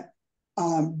meant that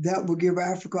that will give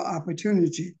Africa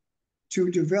opportunity to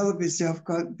develop itself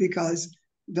because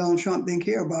Donald Trump didn't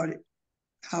care about it.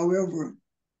 However,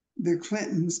 the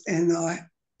Clintons and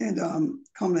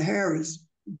Kamala Harris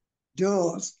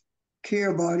does care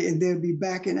about it, and they'll be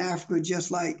back in Africa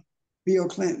just like Bill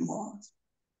Clinton was.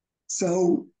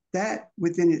 So that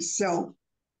within itself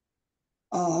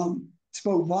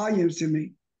spoke volumes to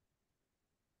me.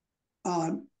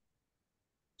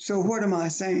 So what am I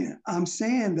saying? I'm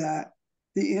saying that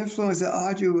the influence that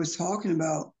Audrey was talking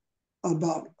about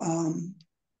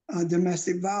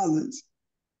domestic violence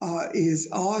is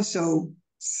also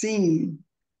seen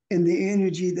in the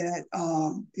energy that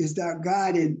is that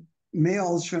guided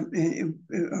males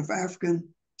of African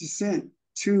descent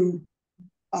to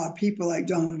people like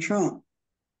Donald Trump.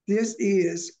 This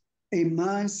is a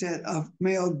mindset of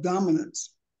male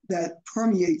dominance that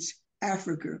permeates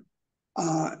Africa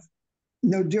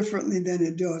no differently than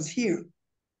it does here.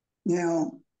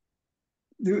 Now,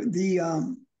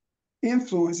 the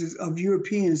influences of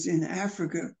Europeans in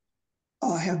Africa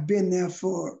have been there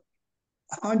for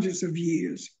hundreds of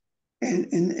years, and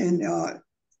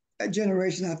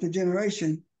generation after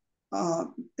generation,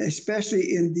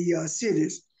 especially in the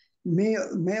cities,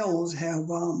 males have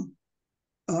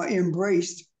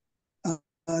embraced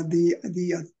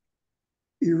the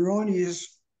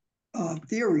erroneous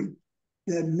theory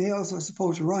that males are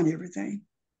supposed to run everything.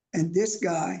 And this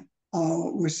guy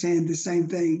was saying the same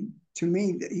thing to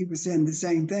me, that he was saying the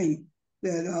same thing,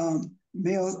 that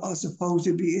males are supposed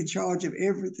to be in charge of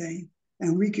everything,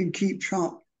 and we can keep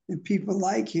Trump and people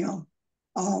like him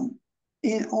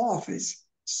in office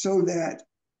so that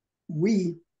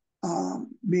we,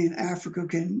 being Africa,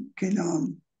 can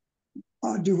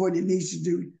do what it needs to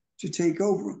do to take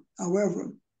over.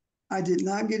 However, I did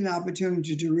not get an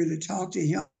opportunity to really talk to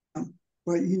him,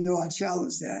 but I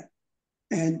challenged that,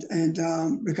 and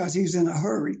because he's in a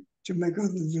hurry to make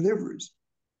other deliveries.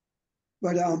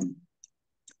 But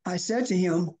I said to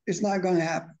him, it's not going to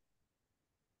happen.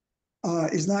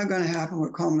 It's not going to happen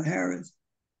with Kamala Harris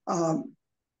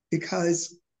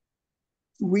because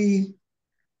we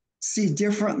see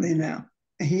differently now.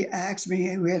 And he asked me,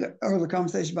 and we had an earlier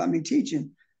conversation about me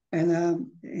teaching. And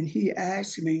he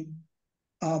asked me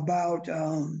about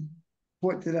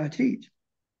what did I teach.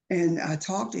 And I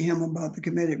talked to him about the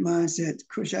Kemetic mindset,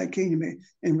 Kushite kingdom,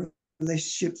 and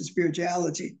relationship to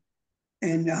spirituality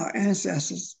and our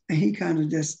ancestors. And he kind of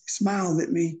just smiled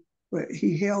at me, but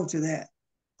he held to that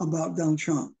about Donald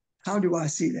Trump. How do I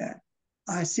see that?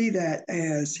 I see that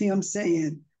as him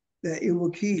saying that it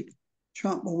will keep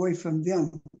Trump away from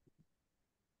them,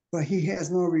 but he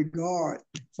has no regard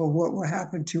for what will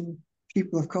happen to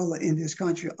people of color in this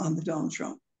country under Donald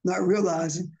Trump, not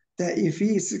realizing that if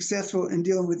he is successful in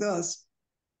dealing with us,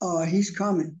 he's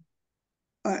coming.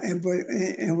 And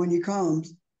when he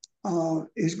comes,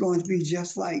 it's going to be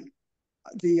just like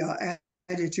the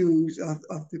attitudes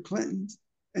of the Clintons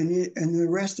and the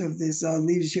rest of this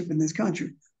leadership in this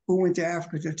country who went to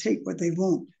Africa to take what they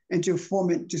want and to form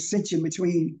a dissension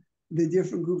between the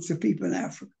different groups of people in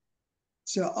Africa.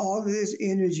 So all of this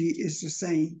energy is the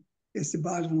same. It's the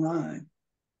bottom line.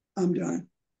 I'm done.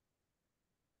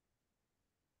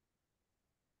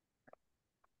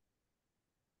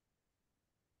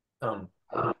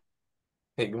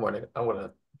 Hey, good morning. I want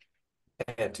to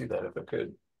add to that, if I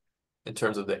could, in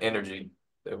terms of the energy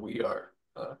that we are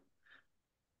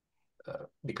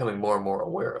becoming more and more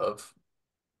aware of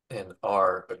and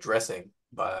are addressing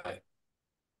by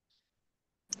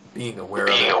being aware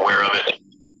of it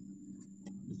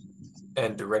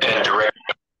and directing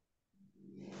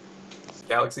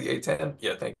Galaxy A10.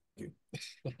 Yeah, thank you.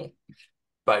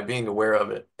 By being aware of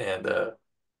it and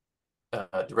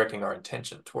directing our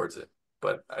attention towards it.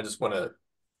 But I just want to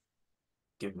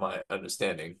give my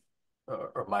understanding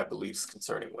or my beliefs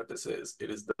concerning what this is. It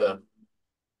is the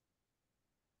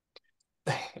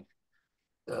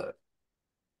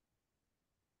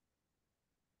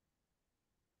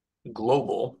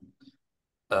global,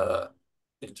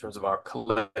 in terms of our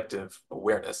collective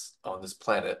awareness on this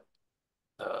planet,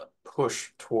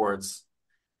 push towards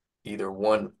either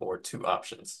one or two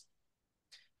options.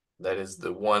 That is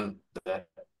the one that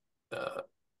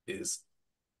is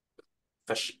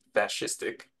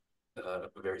fascistic,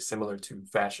 very similar to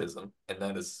fascism, and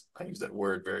that is, I use that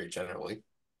word very generally.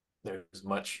 There's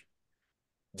much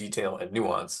detail and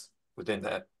nuance within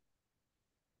that,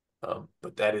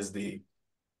 but that is the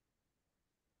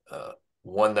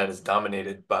one that is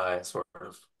dominated by sort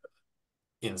of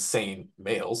insane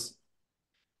males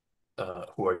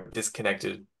who are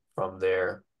disconnected from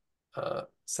their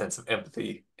sense of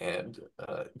empathy and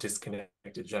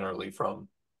disconnected generally from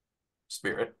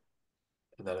spirit.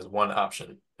 And that is one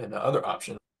option. And the other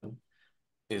option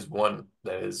is one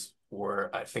that is where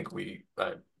I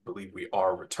believe we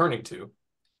are returning to,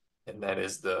 and that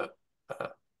is the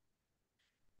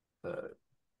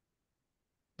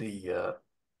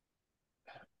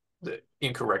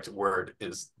incorrect word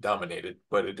is dominated,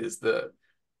 but it is the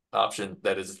option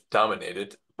that is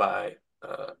dominated by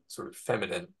sort of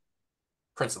feminine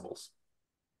principles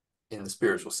in the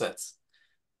spiritual sense,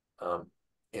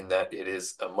 in that it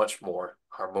is a much more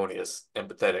harmonious,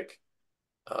 empathetic,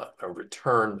 a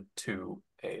return to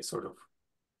a sort of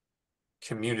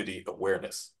community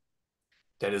awareness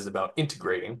that is about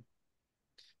integrating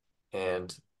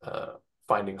and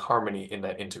finding harmony in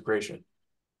that integration,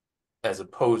 as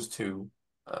opposed to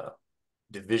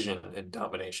division and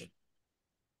domination.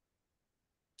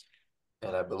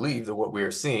 And I believe that what we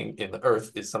are seeing in the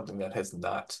earth is something that has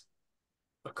not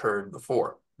occurred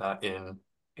before, not in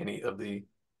any of the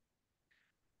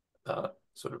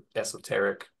sort of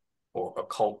esoteric or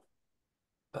occult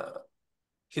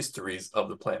histories of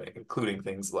the planet, including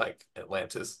things like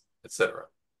Atlantis, etc.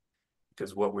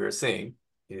 Because what we're seeing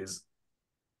is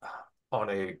on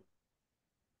a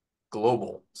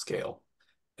global scale,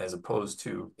 as opposed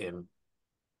to in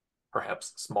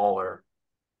perhaps smaller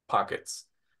pockets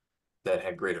that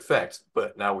had great effect.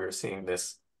 But now we're seeing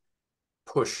this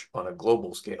push on a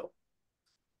global scale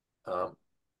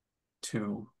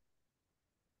to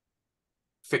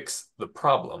fix the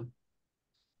problem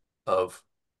of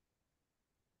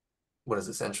what is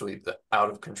essentially the out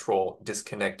of control,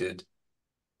 disconnected,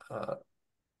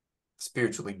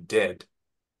 spiritually dead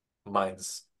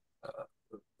mindset,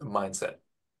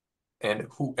 and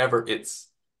whoever its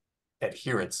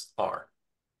adherents are.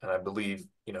 And I believe,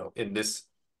 in this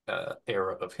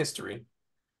era of history,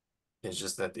 it's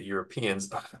just that the Europeans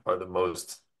are the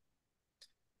most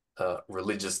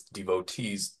religious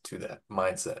devotees to that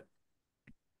mindset,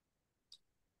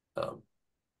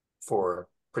 for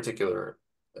particular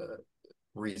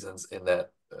reasons in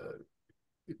that,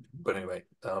 but anyway,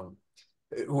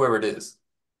 whoever it is,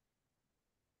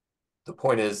 the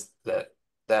point is that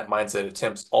that mindset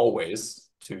attempts always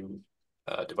to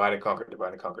divide and conquer,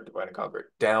 divide and conquer, divide and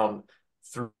conquer, down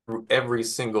through every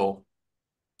single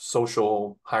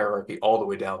social hierarchy, all the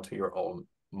way down to your own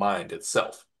mind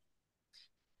itself,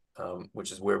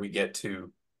 which is where we get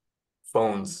to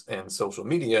phones and social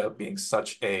media being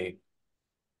such a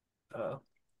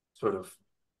sort of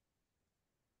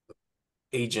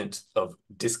agent of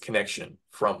disconnection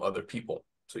from other people.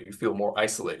 So you feel more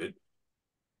isolated,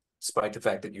 despite the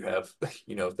fact that you have,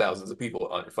 thousands of people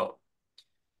on your phone.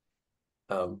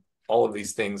 All of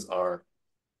these things are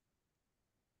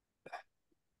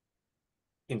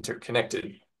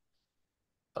interconnected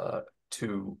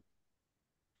to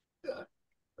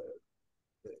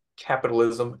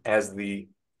capitalism as the,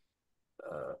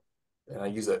 and I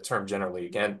use that term generally.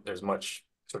 Again, there's much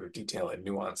sort of detail and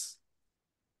nuance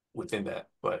within that,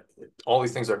 but all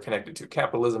these things are connected to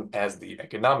capitalism as the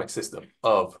economic system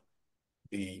of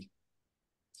the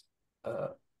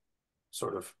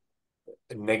sort of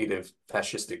negative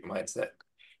fascistic mindset.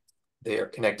 They are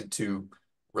connected to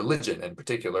religion, in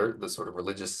particular, the sort of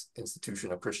religious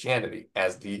institution of Christianity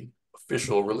as the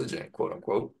official religion, quote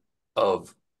unquote,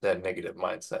 of that negative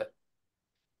mindset.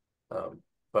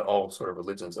 But all sort of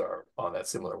religions are on that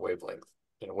similar wavelength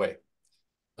in a way.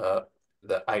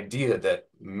 The idea that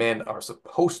men are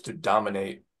supposed to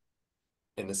dominate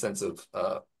in the sense of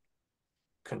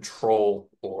control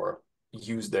or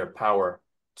use their power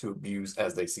to abuse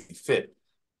as they see fit.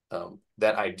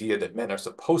 That idea that men are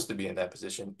supposed to be in that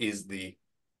position is the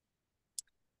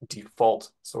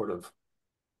default sort of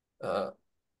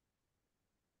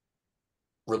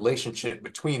relationship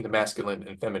between the masculine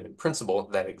and feminine principle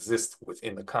that exists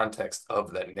within the context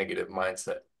of that negative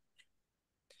mindset.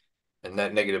 And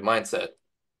that negative mindset,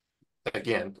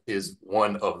 again, is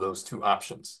one of those two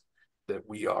options that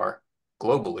we are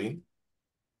globally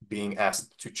being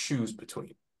asked to choose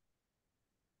between.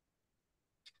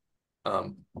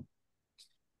 And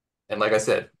like I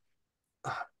said,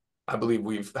 I believe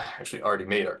we've actually already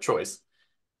made our choice.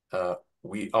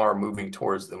 We are moving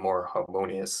towards the more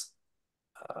harmonious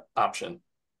option.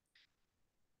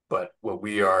 But what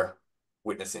we are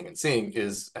witnessing and seeing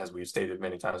is, as we've stated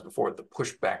many times before, the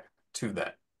pushback to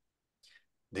that.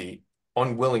 The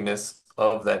unwillingness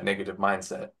of that negative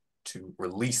mindset to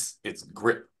release its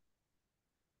grip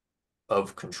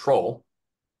of control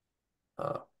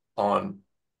on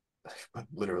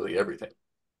literally everything.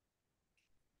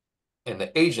 And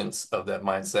the agents of that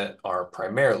mindset are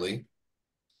primarily,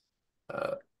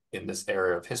 in this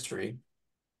era of history,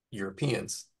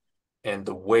 Europeans, and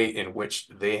the way in which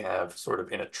they have sort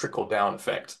of in a trickle-down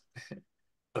effect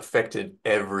affected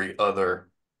every other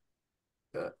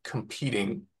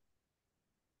competing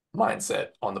mindset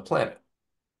on the planet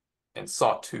and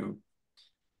sought to,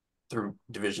 through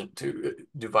division, to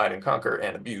divide and conquer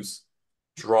and abuse,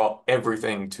 draw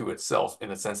everything to itself in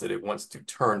the sense that it wants to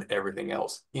turn everything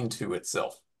else into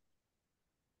itself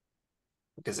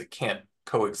because it can't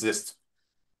coexist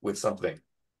with something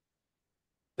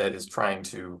that is trying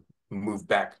to move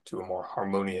back to a more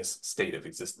harmonious state of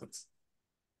existence.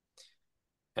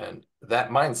 And that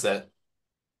mindset,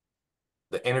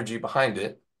 the energy behind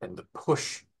it, and the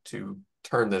push to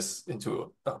turn this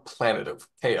into a planet of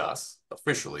chaos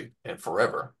officially and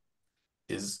forever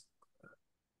is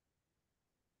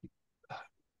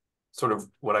sort of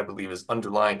what I believe is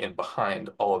underlying and behind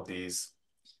all of these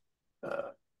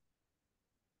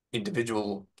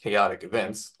individual chaotic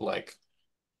events, like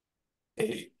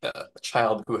a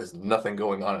child who has nothing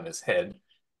going on in his head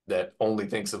that only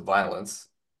thinks of violence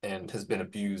and has been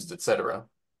abused, etc.,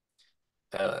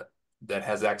 that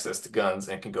has access to guns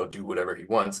and can go do whatever he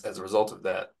wants as a result of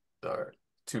that,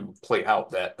 to play out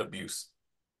that abuse.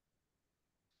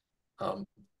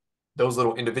 Those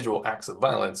little individual acts of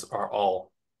violence are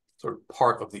all sort of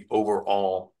part of the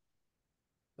overall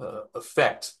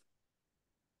effect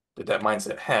that that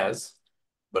mindset has,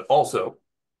 but also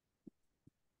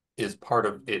is part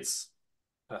of its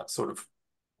sort of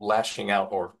lashing out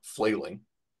or flailing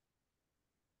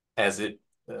as it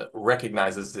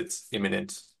recognizes its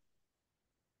imminent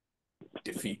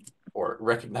defeat, or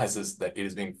recognizes that it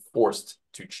is being forced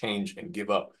to change and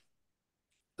give up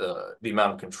the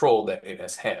amount of control that it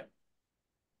has had.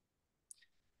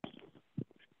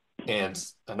 And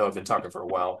I know I've been talking for a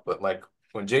while, but like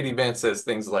when JD Vance says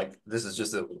things like, this is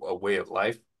just a way of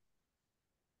life,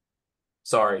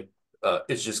 sorry,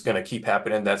 it's just going to keep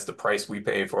happening. That's the price we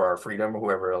pay for our freedom, or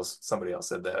whoever else, somebody else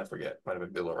said that, I forget, might have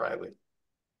been Bill O'Reilly,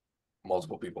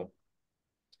 multiple people.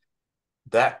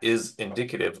 That is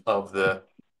indicative of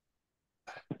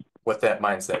what that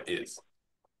mindset is.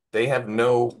 They have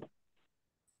no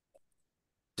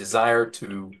desire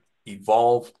to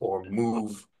evolve or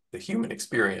move the human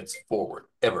experience forward,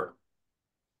 ever.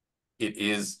 It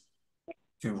is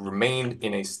to remain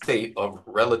in a state of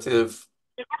relative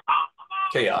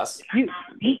chaos.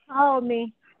 He called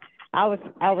me. I was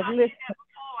listening.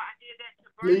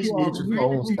 Please mute your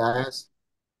phones, guys.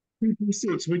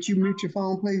 336, would you mute your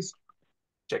phone, please?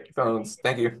 Check your phones.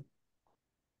 Thank you.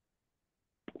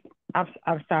 I'm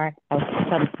sorry. I was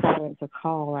trying to silence a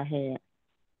call I had.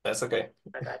 That's okay.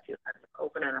 I got you. I'm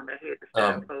opening them. I hear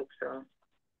the folks.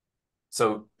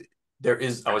 So there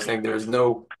is, I was saying, there is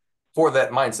no, for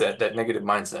that mindset, that negative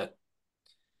mindset,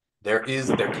 there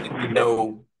can be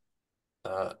no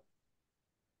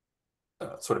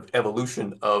sort of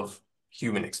evolution of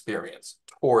human experience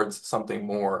towards something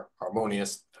more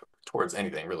harmonious, towards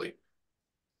anything really.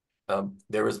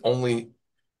 There is only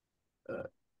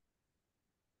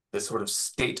this sort of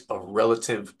state of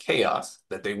relative chaos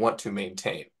that they want to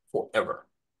maintain forever.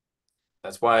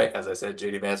 That's why, as I said,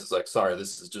 J.D. Vance is like, sorry,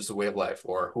 this is just a way of life.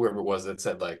 Or whoever it was that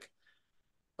said, like,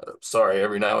 sorry,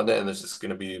 every now and then there's just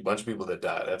going to be a bunch of people that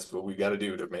die. That's what we got to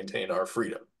do to maintain our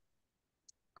freedom.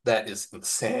 That is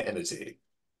insanity.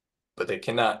 But they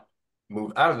cannot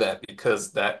move out of that,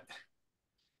 because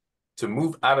to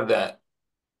move out of that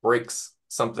breaks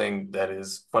something that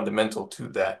is fundamental to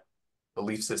that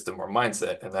belief system or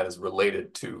mindset, and that is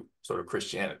related to sort of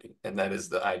Christianity. And that is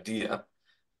the idea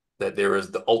that there is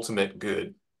the ultimate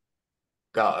good,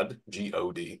 God,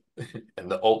 G-O-D, and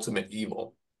the ultimate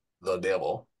evil, the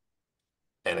devil.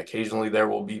 And occasionally there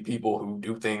will be people who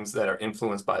do things that are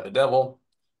influenced by the devil.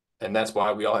 And that's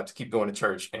why we all have to keep going to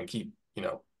church and keep,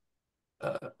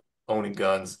 owning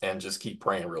guns and just keep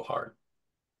praying real hard.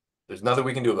 There's nothing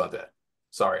we can do about that.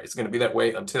 Sorry, it's going to be that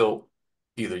way until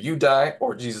either you die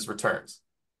or Jesus returns.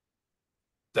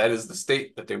 That is the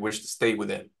state that they wish to stay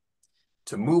within.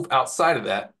 To move outside of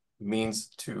that means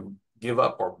to give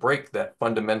up or break that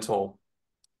fundamental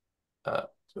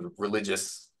sort of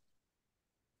religious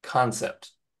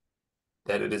concept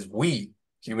that it is we,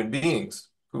 human beings,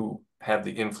 who have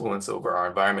the influence over our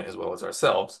environment as well as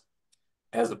ourselves,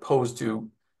 as opposed to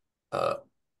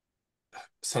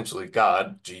essentially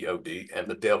God, G-O-D, and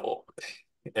the devil,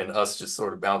 and us just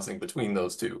sort of bouncing between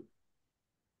those two.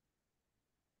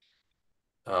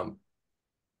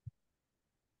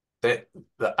 That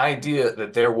the idea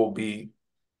that there will be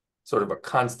sort of a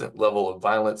constant level of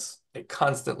violence, a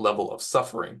constant level of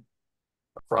suffering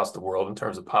across the world in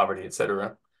terms of poverty,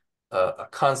 etc., a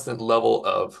constant level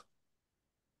of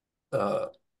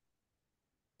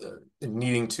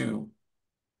needing to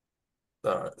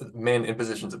men in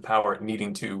positions of power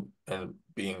needing to and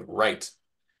being right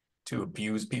to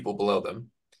abuse people below them.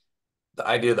 The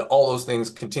idea that all those things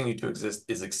continue to exist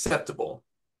is acceptable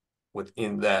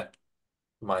within that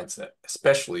mindset,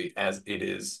 especially as it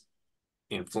is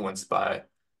influenced by,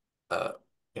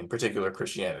 in particular,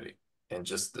 Christianity, and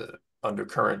just the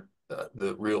undercurrent,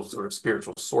 the real sort of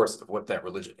spiritual source of what that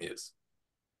religion is,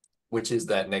 which is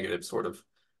that negative sort of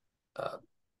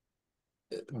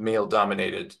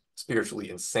male-dominated, spiritually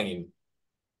insane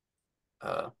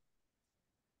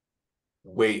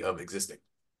way of existing.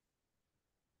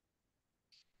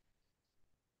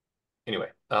 Anyway,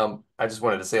 I just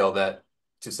wanted to say all that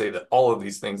to say that all of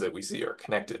these things that we see are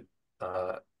connected.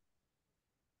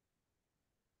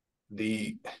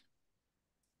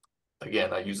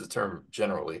 Again, I use the term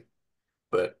generally,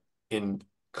 but in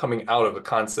coming out of a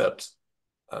concept,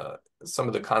 some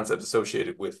of the concepts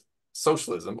associated with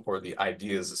socialism, or the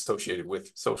ideas associated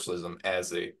with socialism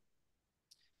as a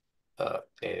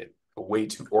way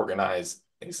to organize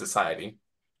a society.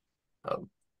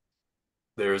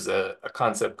 There's a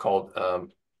concept called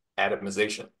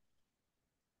atomization.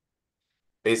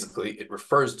 Basically, it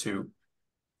refers to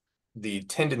the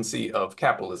tendency of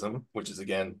capitalism, which is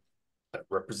again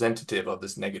representative of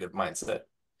this negative mindset,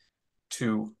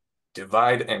 to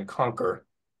divide and conquer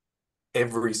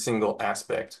every single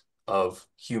aspect of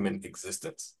human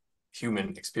existence,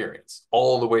 human experience,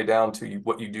 all the way down to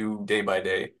what you do day by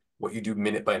day, what you do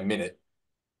minute by minute,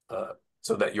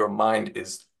 so that your mind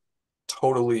is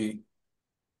totally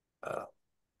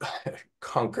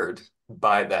conquered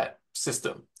by that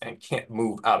system and can't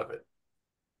move out of it.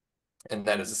 And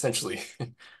that is essentially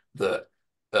the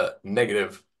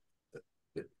negative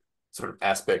sort of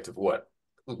aspect of what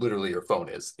literally your phone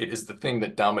is. It is the thing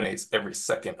that dominates every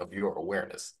second of your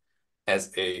awareness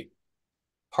as a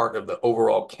part of the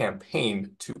overall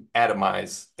campaign to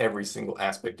atomize every single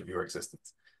aspect of your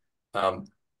existence.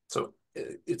 So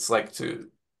it's like to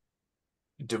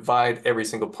divide every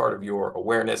single part of your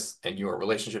awareness and your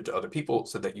relationship to other people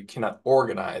so that you cannot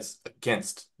organize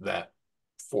against that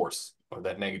force or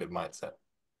that negative mindset.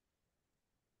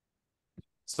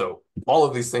 So all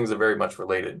of these things are very much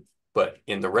related, but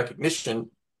in the recognition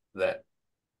that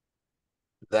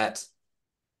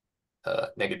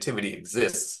negativity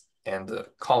exists and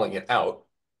calling it out,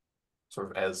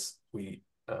 sort of as we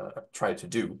try to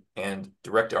do, and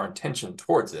direct our intention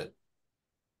towards it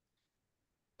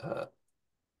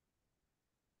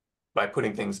by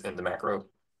putting things in the macro,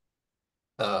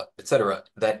 etc.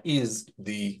 That is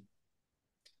the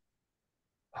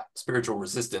spiritual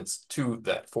resistance to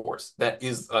that force. That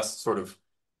is us sort of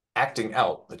acting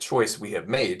out the choice we have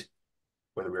made,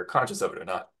 whether we are conscious of it or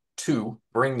not, to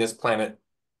bring this planet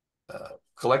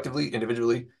collectively,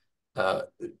 individually,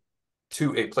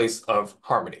 to a place of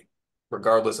harmony,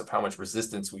 regardless of how much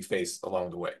resistance we face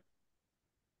along the way.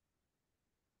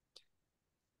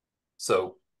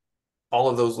 So all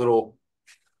of those little,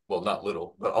 well, not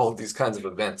little, but all of these kinds of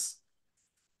events,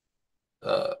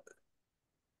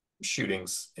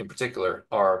 shootings in particular,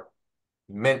 are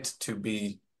meant to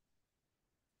be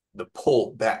the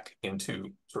pull back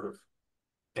into sort of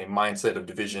a mindset of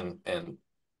division and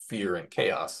fear and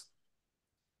chaos.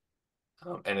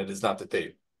 And it is not that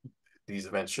these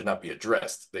events should not be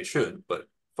addressed. They should, but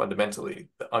fundamentally,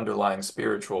 the underlying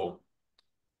spiritual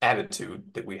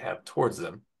attitude that we have towards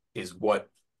them is what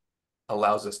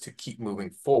allows us to keep moving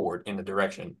forward in the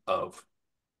direction of,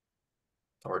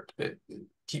 or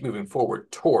keep moving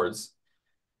forward towards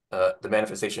the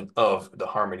manifestation of the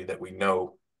harmony that we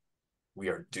know we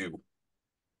are due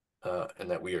and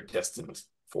that we are destined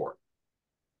for.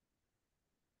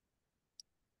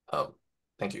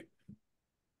 Thank you.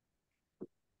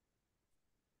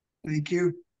 Thank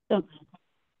you.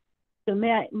 So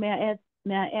may I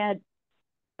add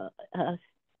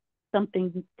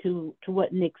something to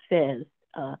what Nick says?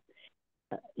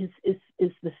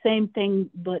 It's the same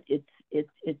thing, but it's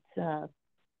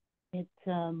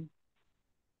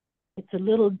a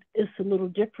little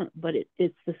different, but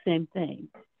it's the same thing.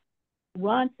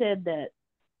 Ron said that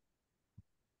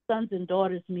sons and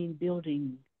daughters mean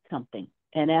building something,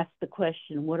 and asked the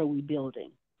question, what are we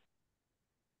building?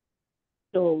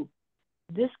 So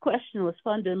this question was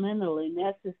fundamentally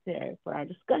necessary for our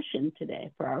discussion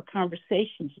today, for our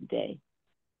conversation today.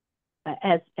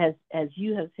 As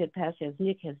you have said, Pastor, as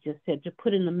Nick has just said, to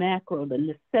put in the macro the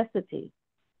necessity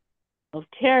of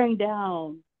tearing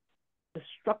down the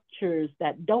structures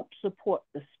that don't support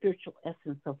the spiritual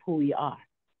essence of who we are.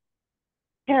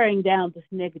 Tearing down this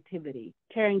negativity,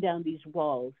 tearing down these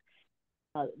walls,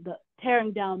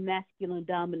 tearing down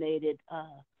masculine-dominated,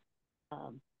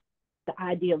 the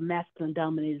idea of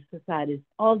masculine-dominated societies,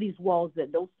 all these walls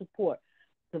that don't support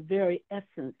the very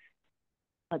essence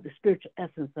of the spiritual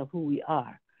essence of who we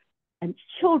are. And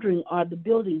children are the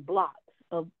building blocks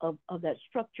of that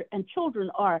structure. And children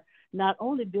are not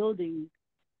only building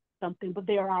something, but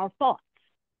they are our thoughts.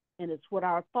 And it's what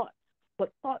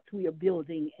thoughts we are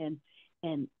building and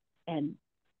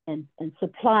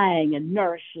supplying and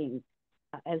nourishing.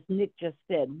 As Nick just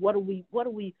said, what are we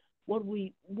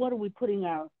putting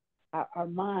our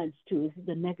minds to? Is it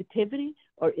the negativity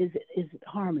or is it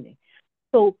harmony?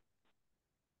 So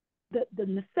the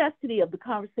necessity of the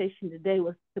conversation today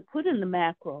was to put in the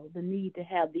macro the need to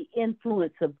have the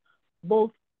influence of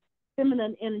both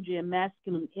feminine energy and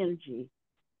masculine energy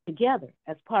together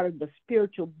as part of the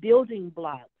spiritual building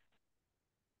blocks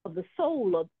of the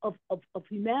soul of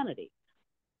humanity.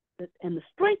 And the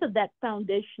strength of that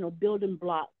foundational building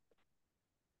block,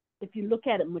 if you look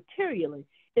at it materially,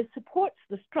 it supports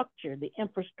the structure, the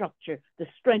infrastructure, the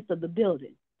strength of the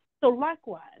building. So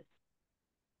likewise,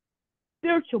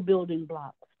 spiritual building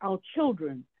blocks, our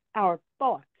children, our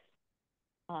thoughts,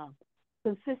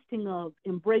 consisting of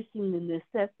embracing the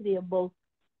necessity of both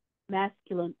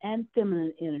masculine and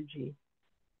feminine energy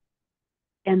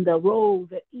and the role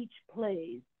that each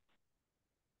plays.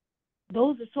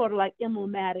 Those are sort of like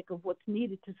emblematic of what's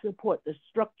needed to support the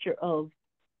structure of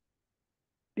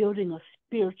building a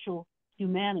spiritual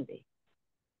humanity,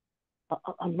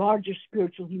 a larger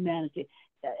spiritual humanity.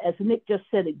 As Nick just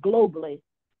said it, globally,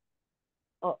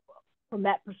 from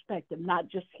that perspective, not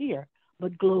just here,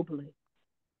 but globally.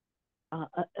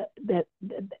 That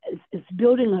it's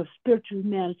building a spiritual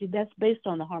humanity that's based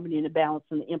on the harmony and the balance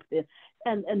and the empathy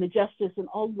and the justice and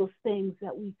all those things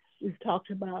that we've talked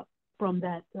about from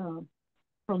that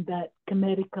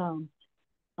Kemetic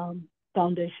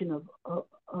foundation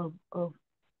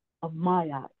of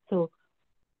Maya. So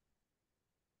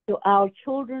our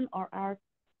children are our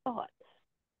thoughts.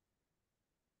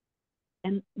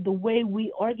 And the way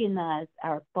we organize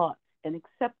our thoughts and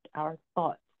accept our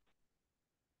thoughts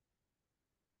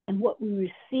and what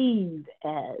we receive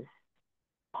as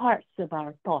parts of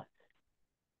our thoughts,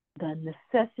 the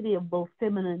necessity of both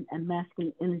feminine and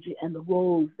masculine energy and the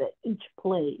roles that each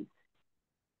plays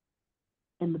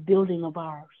in the building of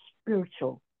our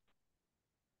spiritual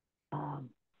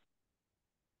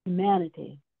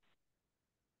humanity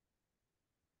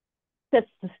sets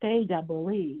the stage, I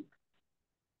believe,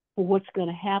 for what's going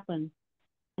to happen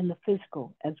in the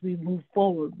physical as we move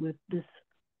forward with this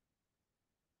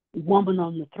woman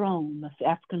on the throne, this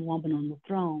African woman on the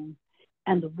throne,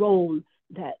 and the role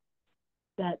that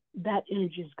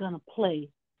energy is going to play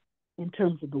in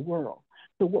terms of the world.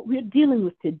 So what we're dealing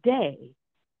with today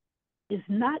is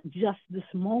not just this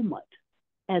moment,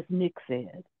 as Nick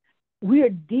said. We're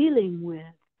dealing with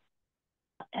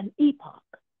an epoch,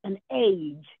 an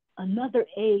age, another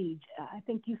age. I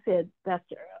think you said that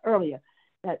earlier,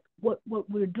 that what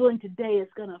we're doing today is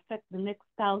going to affect the next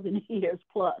 1,000 years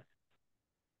plus.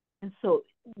 And so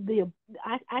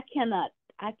I cannot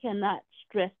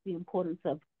stress the importance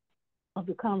of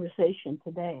the conversation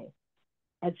today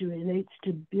as it relates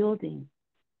to building,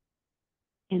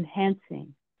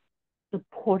 enhancing,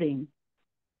 supporting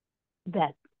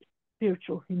that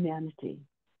spiritual humanity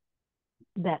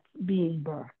that's being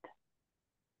birthed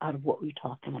out of what we're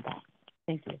talking about.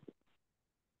 Thank you.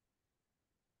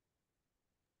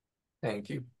 Thank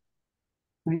you.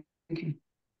 Thank you.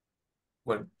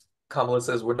 When Kamala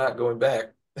says we're not going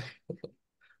back,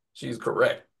 she's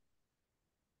correct.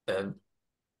 And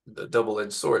the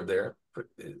double-edged sword there,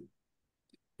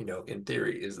 you know, in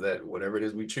theory, is that whatever it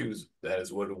is we choose, that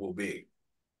is what it will be.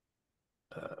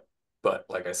 But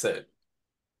like I said,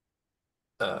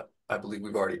 I believe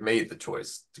we've already made the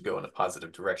choice to go in a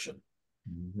positive direction.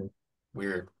 Mm-hmm.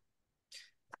 We're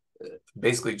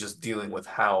basically just dealing with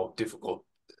how difficult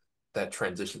that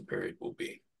transition period will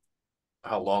be,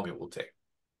 how long it will take,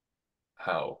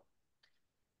 how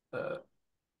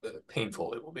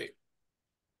painful it will be.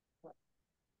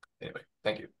 Anyway,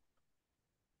 thank you.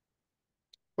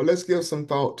 Well, let's give some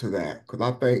thought to that, because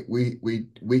I think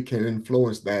we can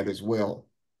influence that as well.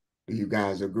 Do you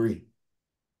guys agree?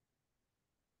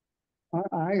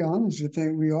 I honestly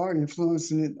think we are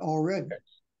influencing it already.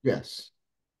 Yes.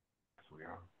 We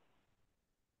are.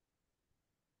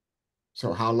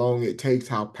 So how long it takes,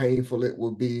 how painful it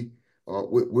will be,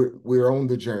 we're on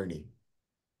the journey.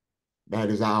 That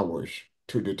is ours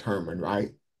to determine,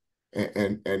 right?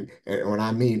 And when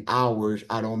I mean ours,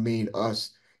 I don't mean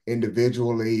us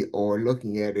individually or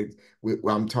looking at it.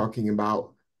 I'm talking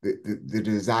about the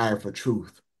desire for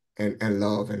truth and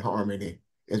love and harmony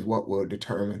is what will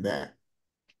determine that.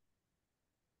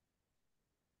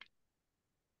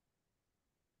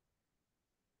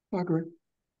 I agree.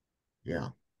 Yeah.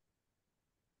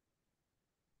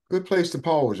 Good place to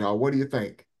pause, y'all. What do you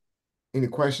think? Any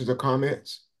questions or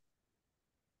comments?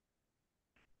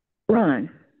 Ron,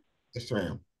 Yes,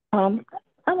 ma'am.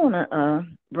 I want to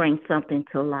bring something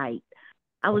to light.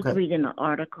 I was Okay. reading an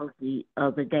article the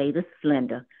other day. This is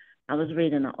Linda. I was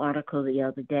reading an article the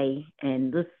other day,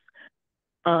 and this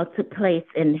took place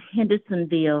in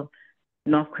Hendersonville,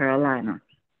 North Carolina.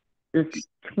 This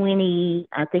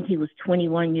I think he was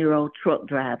 21-year-old truck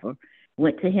driver,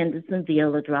 went to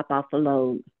Hendersonville to drop off a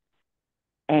load,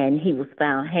 and he was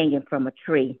found hanging from a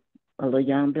tree, a little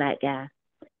young black guy.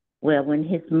 Well, when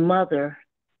his mother,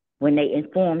 when they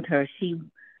informed her she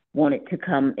wanted to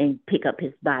come and pick up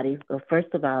his body, well,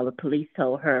 first of all, the police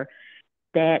told her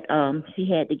that she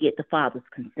had to get the father's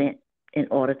consent in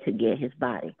order to get his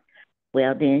body.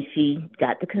 Well, then she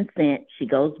got the consent, she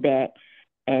goes back,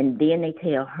 and then they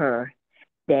tell her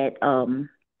that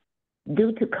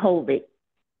due to COVID,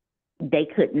 they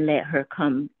couldn't let her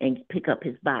come and pick up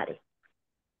his body.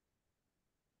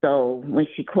 So when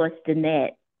she questioned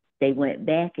that, they went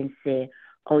back and said,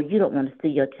 oh, you don't want to see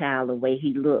your child the way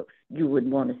he looks. You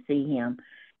wouldn't want to see him.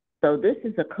 So this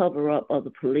is a cover-up of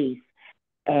the police.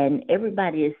 And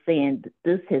everybody is saying that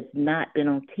this has not been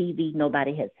on TV.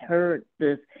 Nobody has heard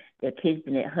this. They're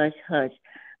keeping it hush-hush.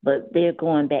 But they're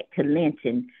going back to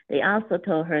lynching. They also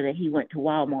told her that he went to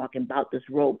Walmart and bought this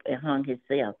rope and hung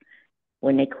himself.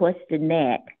 When they question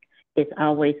that, it's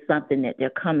always something that they're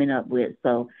coming up with.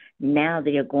 So now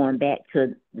they are going back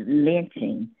to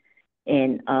lynching.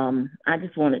 And I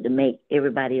just wanted to make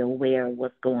everybody aware of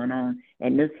what's going on.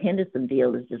 And this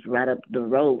Hendersonville is just right up the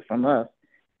road from us,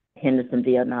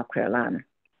 Hendersonville, North Carolina.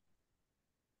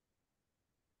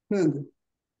 Linda,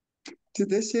 did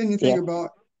they say anything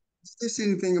about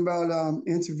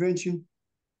intervention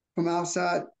from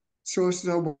outside sources,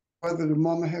 or whether the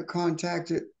mama had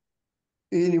contacted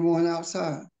anyone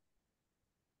outside?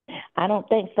 I don't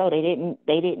think so. They didn't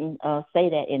say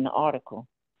that in the article.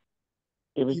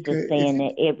 It was just saying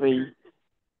that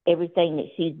everything that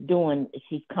she's doing,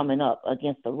 she's coming up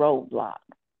against a roadblock.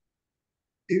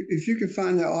 If you can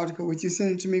find that article, would you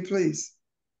send it to me, please?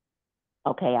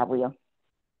 Okay, I will.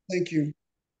 Thank you.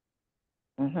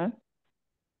 Mm-hmm.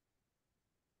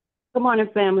 Good morning,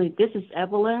 family. This is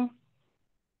Evelyn.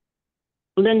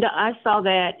 Linda, I saw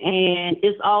that, and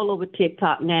it's all over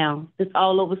TikTok now. It's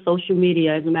all over social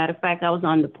media. As a matter of fact, I was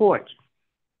on the porch,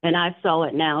 and I saw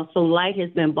it now. So light has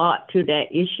been brought to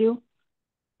that issue.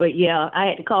 But, yeah, I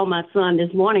had to call my son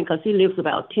this morning because he lives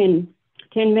about 10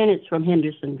 minutes from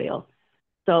Hendersonville.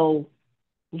 So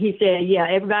he said, yeah,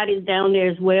 everybody's down there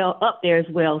as well, up there as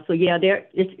well. So, yeah,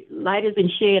 light has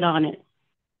been shed on it.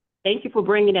 Thank you for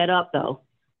bringing that up, though.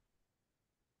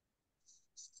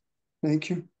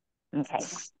 Thank you. Okay.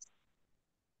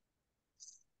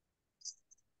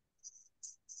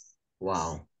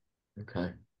 Wow.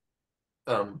 Okay.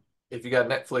 If you got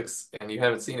Netflix and you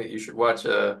haven't seen it, you should watch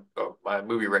my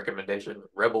movie recommendation,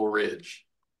 Rebel Ridge.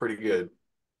 Pretty good.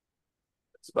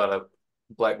 It's about a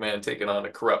black man taking on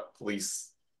a corrupt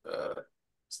police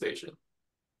station.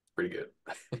 Pretty good.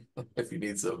 If you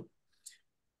need some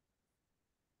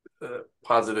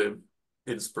positive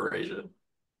inspiration.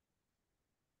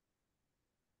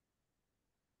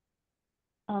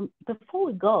 Before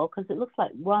we go, because it looks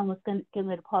like Ron was going to give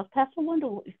me a pause, Pastor, I wonder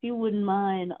if you wouldn't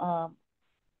mind, or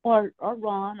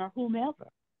Ron or whomever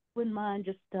wouldn't mind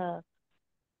just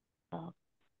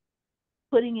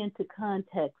putting into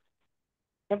context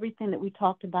everything that we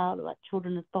talked about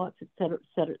children and thoughts, et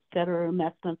cetera,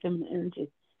 masculine, feminine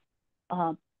energy,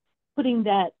 putting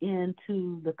that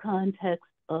into the context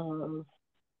of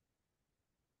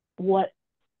what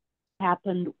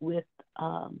happened with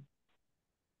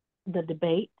the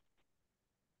debate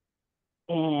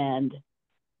and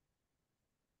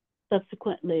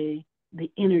subsequently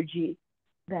the energy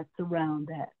that's around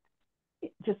that,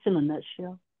 just in a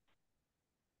nutshell.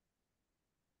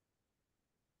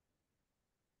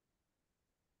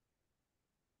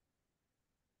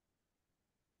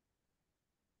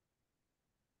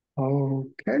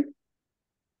 Okay.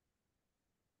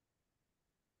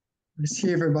 I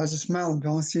see everybody smiling.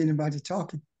 Don't see anybody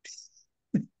talking.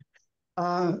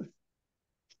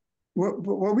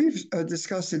 What we've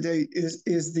discussed today is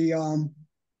the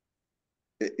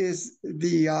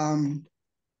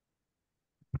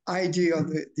idea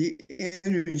of the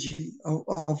energy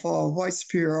of white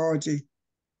superiority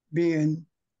being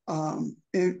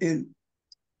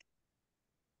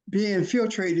being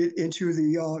infiltrated into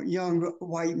the young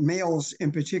white males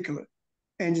in particular,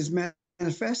 and is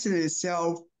manifesting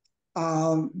itself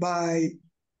by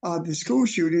the school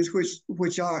shootings,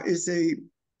 which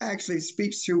actually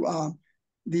speaks to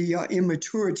the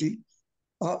immaturity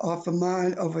of the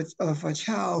mind of a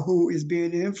child who is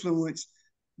being influenced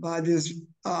by this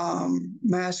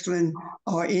masculine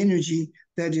energy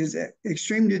that is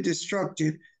extremely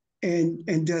destructive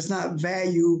and does not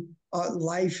value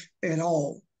life at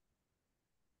all.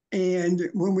 And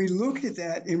when we look at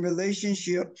that in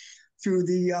relationship through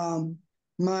the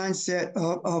mindset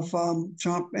of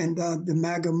Trump and the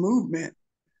MAGA movement,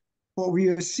 what we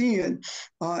are seeing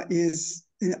is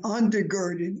an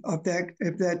undergirding of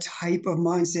that type of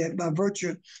mindset by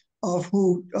virtue of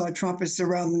who Trump is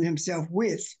surrounding himself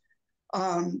with.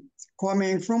 Kwame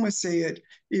Nkrumah said,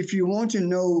 if you want to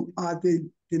know the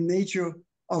nature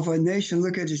of a nation,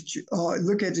 look at his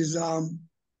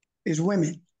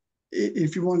women.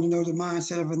 If you want to know the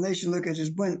mindset of a nation, look at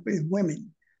his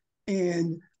women.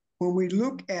 And when we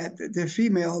look at the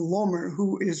female Loomer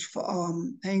who is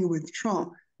hanging with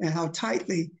Trump and how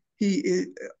tightly he is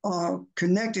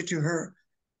connected to her,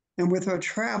 and with her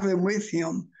traveling with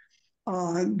him,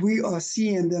 we are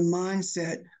seeing the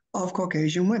mindset of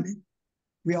Caucasian women.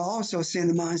 We are also seeing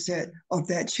the mindset of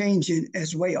that changing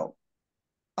as well.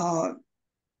 The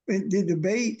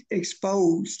debate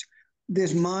exposed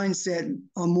this mindset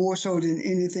more so than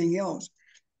anything else.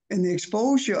 And the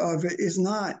exposure of it is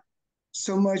not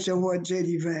so much of what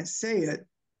J.D. Vance said,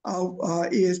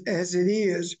 as it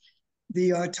is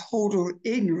the total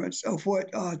ignorance of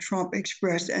what Trump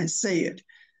expressed and said,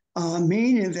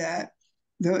 meaning that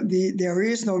there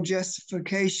is no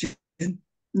justification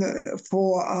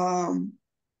for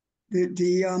the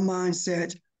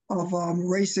mindset of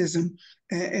racism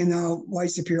and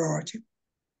white superiority.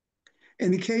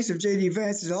 In the case of J.D.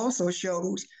 Vance, it also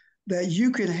shows that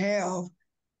you can have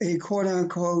a quote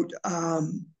unquote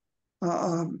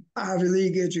Ivy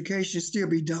League education still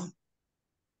be dumb.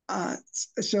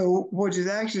 So what it's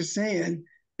actually saying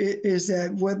is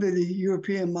that whether the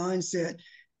European mindset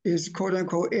is quote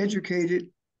unquote educated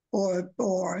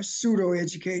or pseudo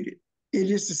educated,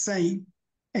 it is the same,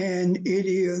 and it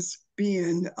is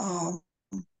being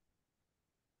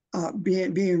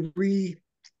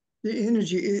the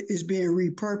energy is being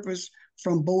repurposed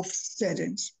from both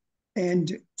settings.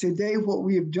 And today, what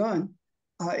we have done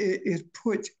is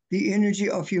put the energy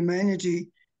of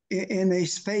humanity in a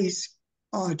space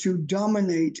to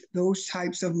dominate those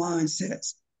types of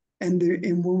mindsets. And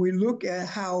when we look at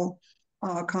how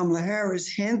Kamala Harris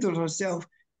handled herself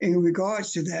in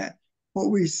regards to that, what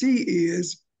we see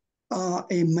is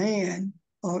a man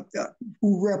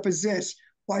who represents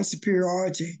white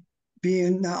superiority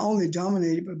being not only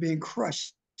dominated, but being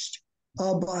crushed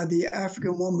by the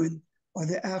African woman or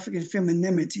the African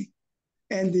femininity.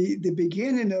 And the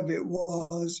beginning of it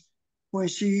was when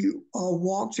she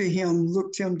walked to him,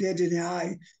 looked him dead in the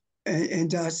eye,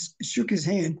 and shook his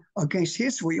hand against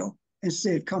his will and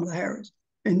said, Kamala Harris.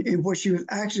 And what she was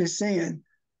actually saying,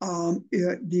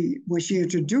 when she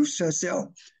introduced herself,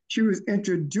 she was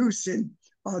introducing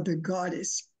the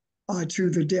goddess to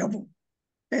the devil.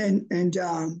 And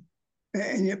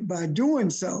by doing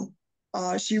so,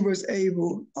 she was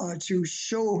able to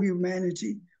show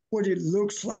humanity what it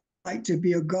looks like to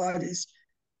be a goddess,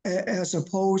 as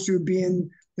opposed to being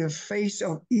the face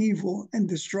of evil and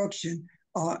destruction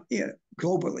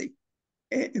globally.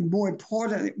 And more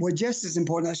important, well, just as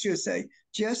important, I should say,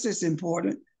 just as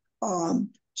important,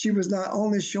 she was not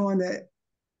only showing that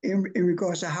in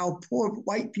regards to how poor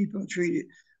white people are treated,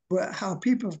 but how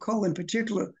people of color in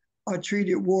particular are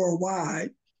treated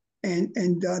worldwide. And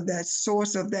that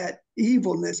source of that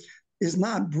evilness is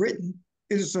not Britain,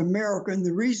 it is America. And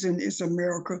the reason it's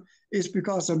America is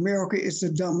because America is the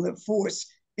dominant force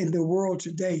in the world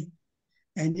today.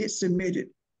 And it's submitted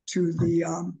to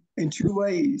the, in two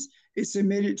ways. It's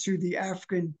submitted to the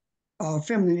African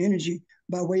feminine energy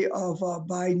by way of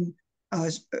Biden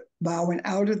bowing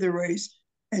out of the race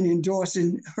and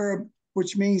endorsing her,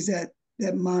 which means that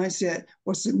that mindset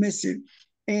was submissive.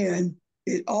 And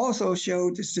it also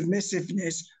showed the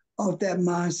submissiveness of that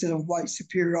mindset of white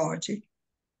superiority.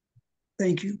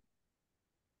 Thank you.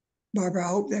 Barbara, I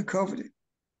hope that covered it.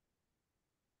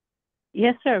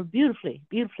 Yes, sir. Beautifully,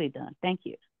 beautifully done. Thank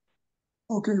you.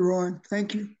 Okay, Ron,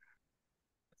 thank you.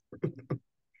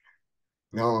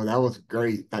 No, that was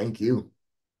great. Thank you.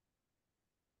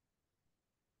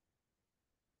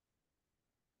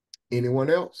 Anyone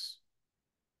else?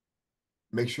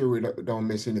 Make sure we don't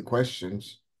miss any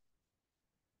questions.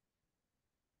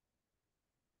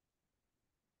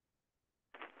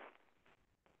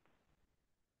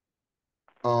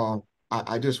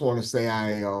 I just want to say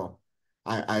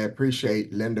I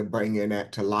appreciate Linda bringing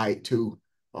that to light too.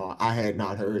 I had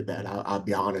not heard that. I'll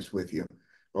be honest with you.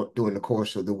 During the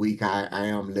course of the week, I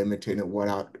am limited in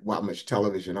what much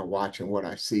television I watch and what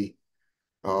I see.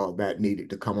 That needed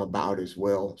to come about as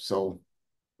well. So,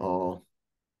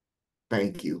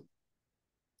 thank you.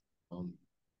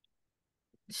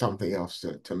 Something else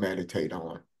to meditate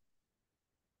on.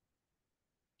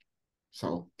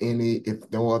 So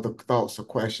if no other thoughts or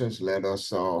questions, let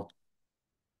us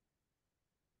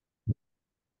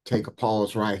take a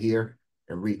pause right here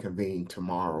and reconvene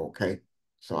tomorrow, okay?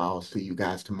 So I'll see you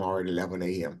guys tomorrow at 11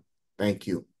 a.m. Thank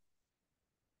you.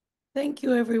 Thank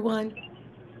you, everyone.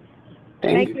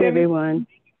 Thanks, everyone.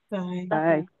 Bye.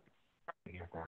 Bye.